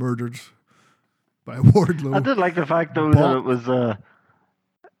fucking murdered by Wardlow. I did like the fact though that it was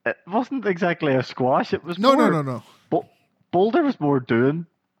it wasn't exactly a squash. It was no. Boulder was more doing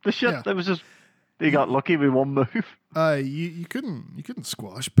the shit. Yeah. It was just he got lucky with one move. You couldn't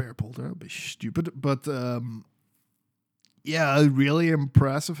squash Bear Boulder. That'd be stupid. But really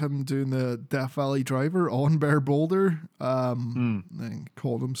impressive him doing the Death Valley Driver on Bear Boulder. And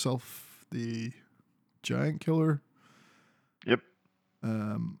called himself the Giant Killer. Yep.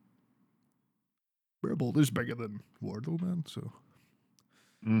 Bear Boulder's bigger than Wardlow, man. So.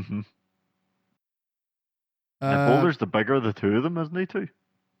 And Boulder's the bigger of the two of them, isn't he, too?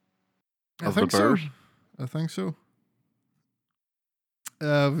 I think so.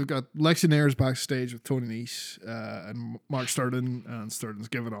 We've got Lexi Nair's backstage with Tony Nese and Mark Sterling, and Sterling's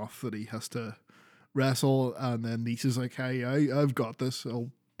giving off that he has to wrestle, and then Nese is like, "Hey, I've got this.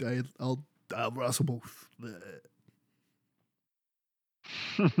 I'll wrestle both."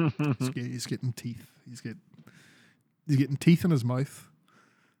 He's getting teeth. He's getting teeth in his mouth,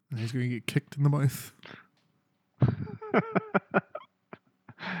 and he's going to get kicked in the mouth.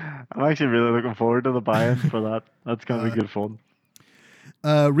 I'm actually really looking forward to the buy-in for that. That's going to be good fun.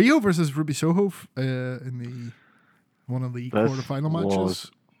 Rio versus Ruby Soho in one of the quarterfinal matches. Was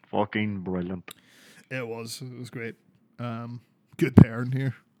fucking brilliant. It was great. Good pairing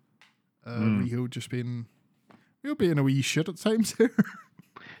here. Rio just being a wee shit at times here.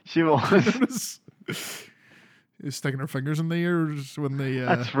 She was. Sticking her fingers in the ears when the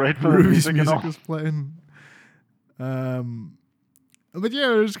that's right, Ruby's music was playing. But yeah,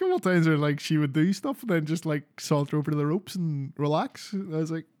 there's a couple of times where like she would do stuff and then just like saunter over to the ropes and relax. And I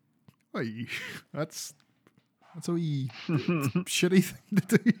was like, "Why? That's a wee shitty thing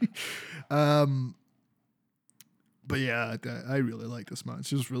to do." But yeah, I really like this match. It's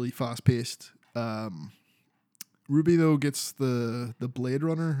just really fast paced. Ruby though gets the Blade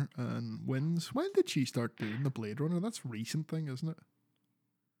Runner and wins. When did she start doing the Blade Runner? That's a recent thing, isn't it?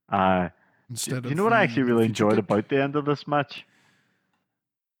 Do you know what I actually really enjoyed about the end of this match?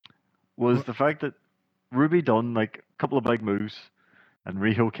 Was the fact that Ruby done like a couple of big moves and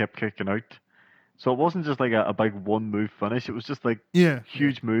Riho kept kicking out. So it wasn't just like a big one move finish. It was just like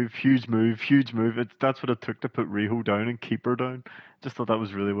huge move, huge move, huge move. That's what it took to put Riho down and keep her down. Just thought that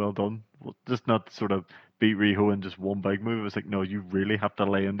was really well done. Just not sort of beat Riho in just one big move. It was like, no, you really have to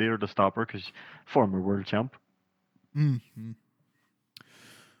lay in there to stop her because former world champ. Mm-hmm.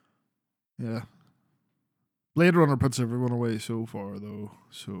 Yeah. Blade Runner puts everyone away so far though.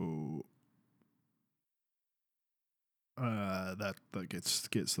 So that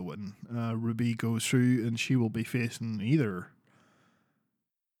gets the win. Ruby goes through and she will be facing either.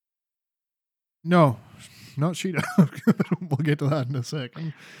 No, not Sheeta. We'll get to that in a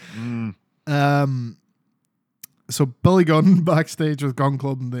second. So Billy Gunn backstage with Gun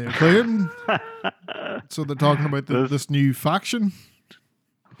Club and the Acclaim. So they're talking about this new faction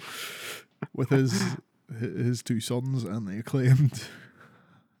with his two sons and the Acclaimed.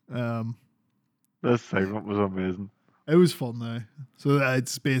 This segment was amazing. It was fun though. So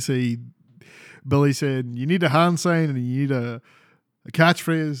it's basically Billy saying you need a hand sign and you need a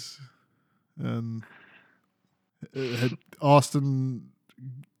catchphrase, and Austin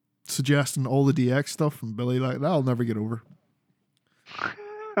suggesting all the DX stuff, and Billy like that'll never get over.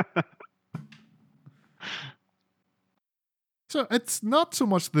 So it's not so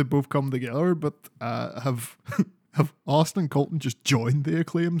much they both come together, but have Austin and Colton just joined the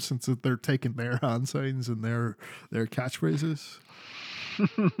Acclaim since they're taking their hand signs and their catchphrases?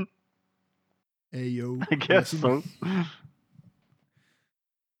 Ayo, I guess so.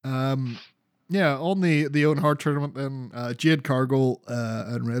 Yeah, on the Owen Hart tournament, then Jade Cargill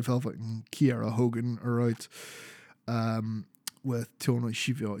and Red Velvet and Kiara Hogan are out with Tony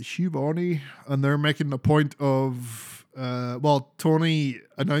Schiavone, and they're making a point of Tony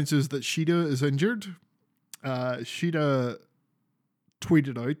announces that Shida is injured. Shida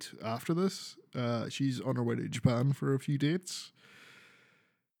tweeted out after this. She's on her way to Japan for a few dates.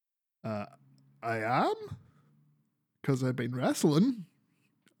 I am? Because I've been wrestling.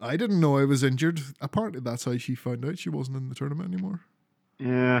 I didn't know I was injured. Apparently that's how she found out she wasn't in the tournament anymore.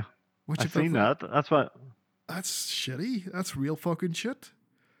 Yeah. I've seen that. That's shitty. That's real fucking shit.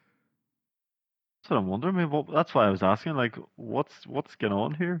 That's what I'm wondering. I mean, that's why I was asking, like, what's going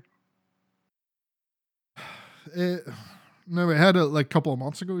on here? No, we had a couple of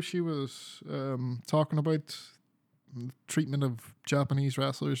months ago. She was talking about treatment of Japanese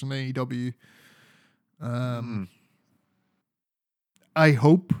wrestlers in AEW. I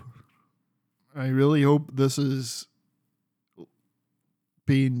really hope this is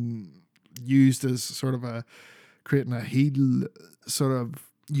being used as sort of creating a heel sort of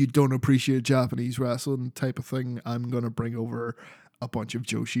you don't appreciate Japanese wrestling type of thing. I'm going to bring over a bunch of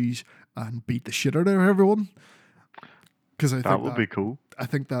Joshis and beat the shit out of everyone. Because I think that would be cool. I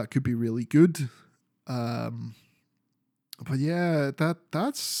think that could be really good. But yeah,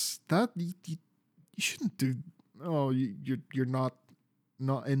 that's you shouldn't do. Oh, you're not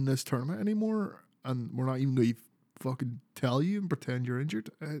in this tournament anymore, and we're not even going to fucking tell you and pretend you're injured.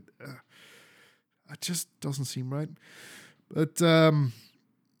 It just doesn't seem right. But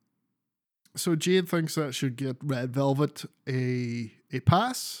so Jade thinks that should get Red Velvet a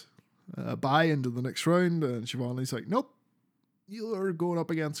pass, buy into the next round, and Shivani's like, nope, you're going up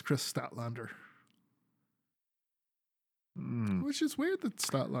against Chris Statlander. Which is weird that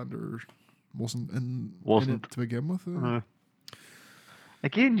Statlander wasn't in it to begin with.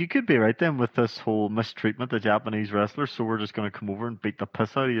 Again, you could be right then with this whole mistreatment of Japanese wrestlers, so we're just going to come over and beat the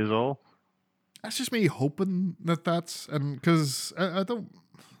piss out of you all. That's just me hoping that's, and because I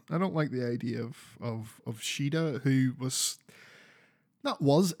don't like the idea of Shida, who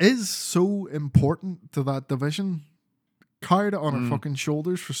is so important to that division, carried it on her fucking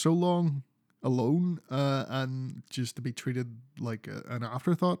shoulders for so long alone, and just to be treated like an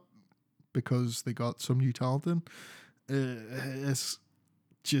afterthought because they got some new talent in. It's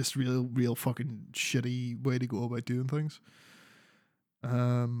just real fucking shitty way to go about doing things.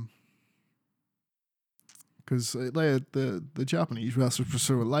 Because the Japanese wrestlers were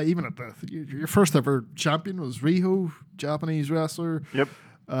so like, even at your first ever champion was Riho, Japanese wrestler. Yep.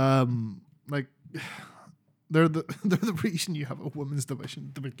 Like they're the reason you have a women's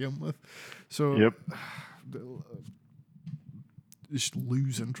division to begin with. So Yep. They'll just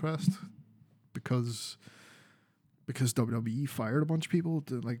lose interest because WWE fired a bunch of people.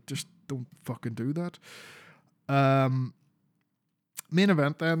 Just don't fucking do that. Main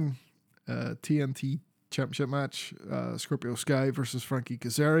event then, TNT Championship match, Scorpio Sky versus Frankie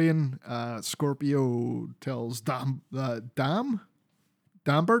Kazarian. Scorpio tells Dambert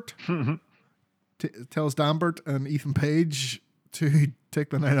tells Dambert and Ethan Page to take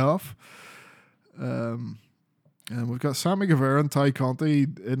the night off. And we've got Sammy Guevara and Ty Conti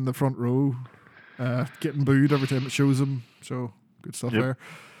in the front row, getting booed every time it shows them. So good stuff there.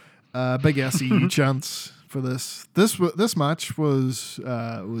 Big SEU chance for this. This match was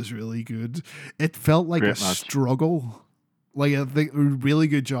really good. It felt like a struggle. Like I think a really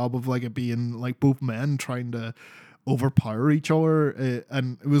good job of like it being like both men trying to overpower each other,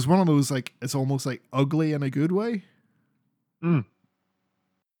 and it was one of those like it's almost like ugly in a good way.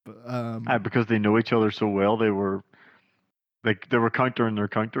 But, because they know each other so well, they were countering their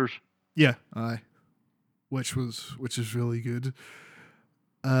counters. Yeah, which is really good.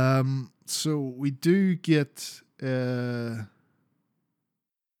 So we do get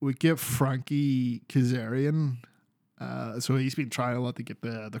Frankie Kazarian. So he's been trying a lot to get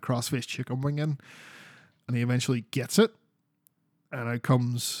the crossface chicken wing in, and he eventually gets it. And out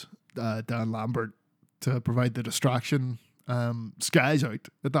comes Dan Lambert to provide the distraction. Sky's out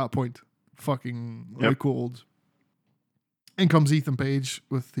at that point, fucking cold. In comes Ethan Page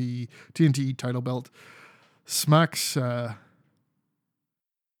with the TNT title belt, smacks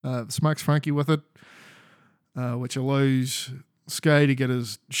Frankie with it, which allows Sky to get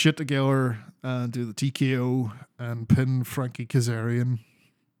his shit together and do the TKO and pin Frankie Kazarian.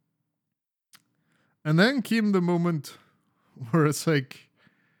 And then came the moment where it's like,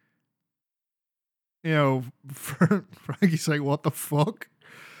 you know, Frankie's like, what the fuck?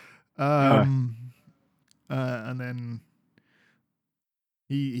 And then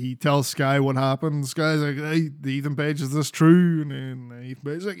he tells Sky what happened. Sky's like, hey, Ethan Page, is this true? And then Ethan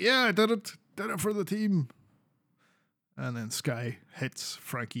Page's like, yeah, I did it for the team. And then Sky hits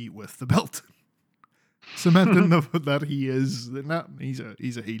Frankie with the belt, cementing that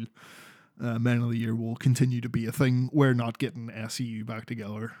he's a heel. Man of the Year will continue to be a thing. We're not getting SEU back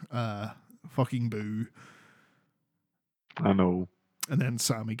together. Fucking boo. I know. And then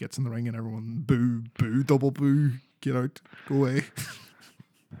Sammy gets in the ring and everyone boo, double boo, get out, go away.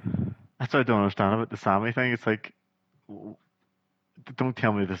 That's what I don't understand about the Sammy thing. It's like, don't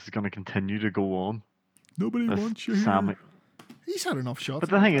tell me this is going to continue to go on. Nobody wants you Sammy. Here. He's had enough shots. But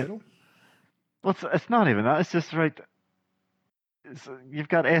the thing is, well, it's not even that. It's just right. You've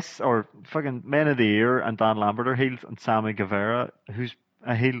got fucking Men of the Year and Dan Lambert are heels, and Sammy Guevara, who's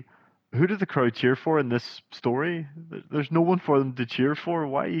a heel. Who did the crowd cheer for in this story? There's no one for them to cheer for.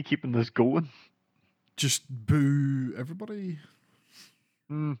 Why are you keeping this going? Just boo everybody.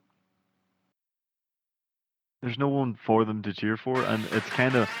 There's no one for them to cheer for, and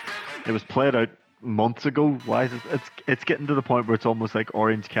it was played out months ago. Why is it's getting to the point where it's almost like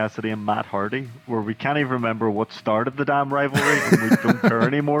Orange Cassidy and Matt Hardy, where we can't even remember what started the damn rivalry and we don't care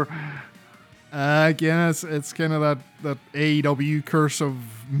anymore. Again, it's kind of that AEW curse of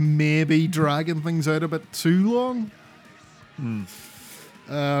maybe dragging things out a bit too long.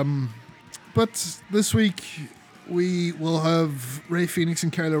 But this week we will have Rey Fenix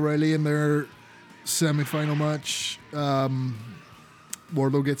and Kyle O'Reilly in their semi-final match.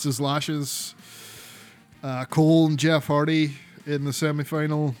 Wardlow gets his lashes. Cole and Jeff Hardy in the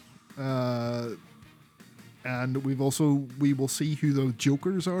semi-final. And we will see who the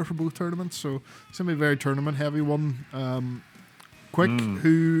jokers are for both tournaments. So it's going to be a very tournament heavy one. Quick,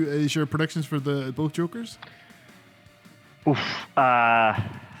 who is your predictions for the both jokers? I'm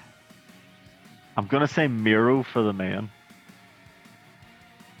going to say Miro for the men.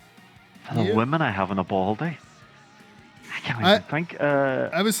 For the women, I haven't a ball day. I can't even think.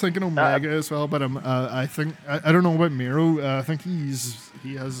 I was thinking Omega as well, but I think I don't know about Miro. I think he's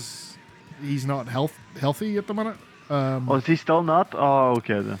not healthy at the minute. Is he still not? Oh,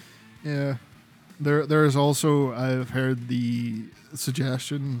 okay then. Yeah. There is also, I've heard the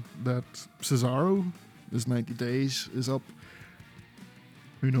suggestion that Cesaro, his 90 days is up.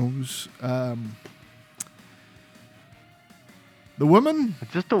 Who knows? The women. I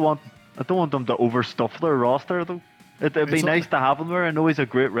don't want them to overstuff their roster though. It'd be nice to have him there. I know he's a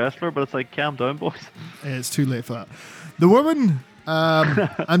great wrestler, but it's like, calm down, boys. It's too late for that. The women.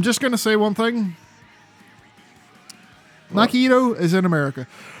 I'm just going to say one thing. Nakito is in America.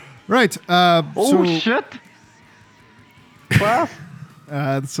 Right. Shit. Class.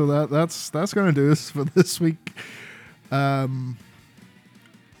 So that's going to do us for this week. And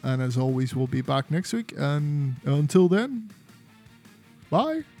as always, we'll be back next week. And until then,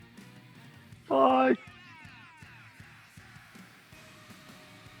 bye. Bye.